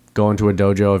 Go into a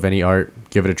dojo of any art.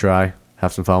 Give it a try.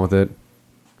 Have some fun with it.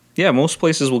 Yeah, most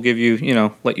places will give you,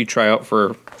 let you try out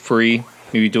for free.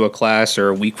 Maybe do a class or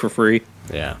a week for free.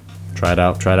 Yeah. Try it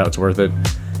out. It's worth it.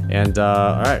 And,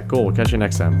 all right, cool. We'll catch you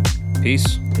next time.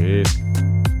 Peace. Peace.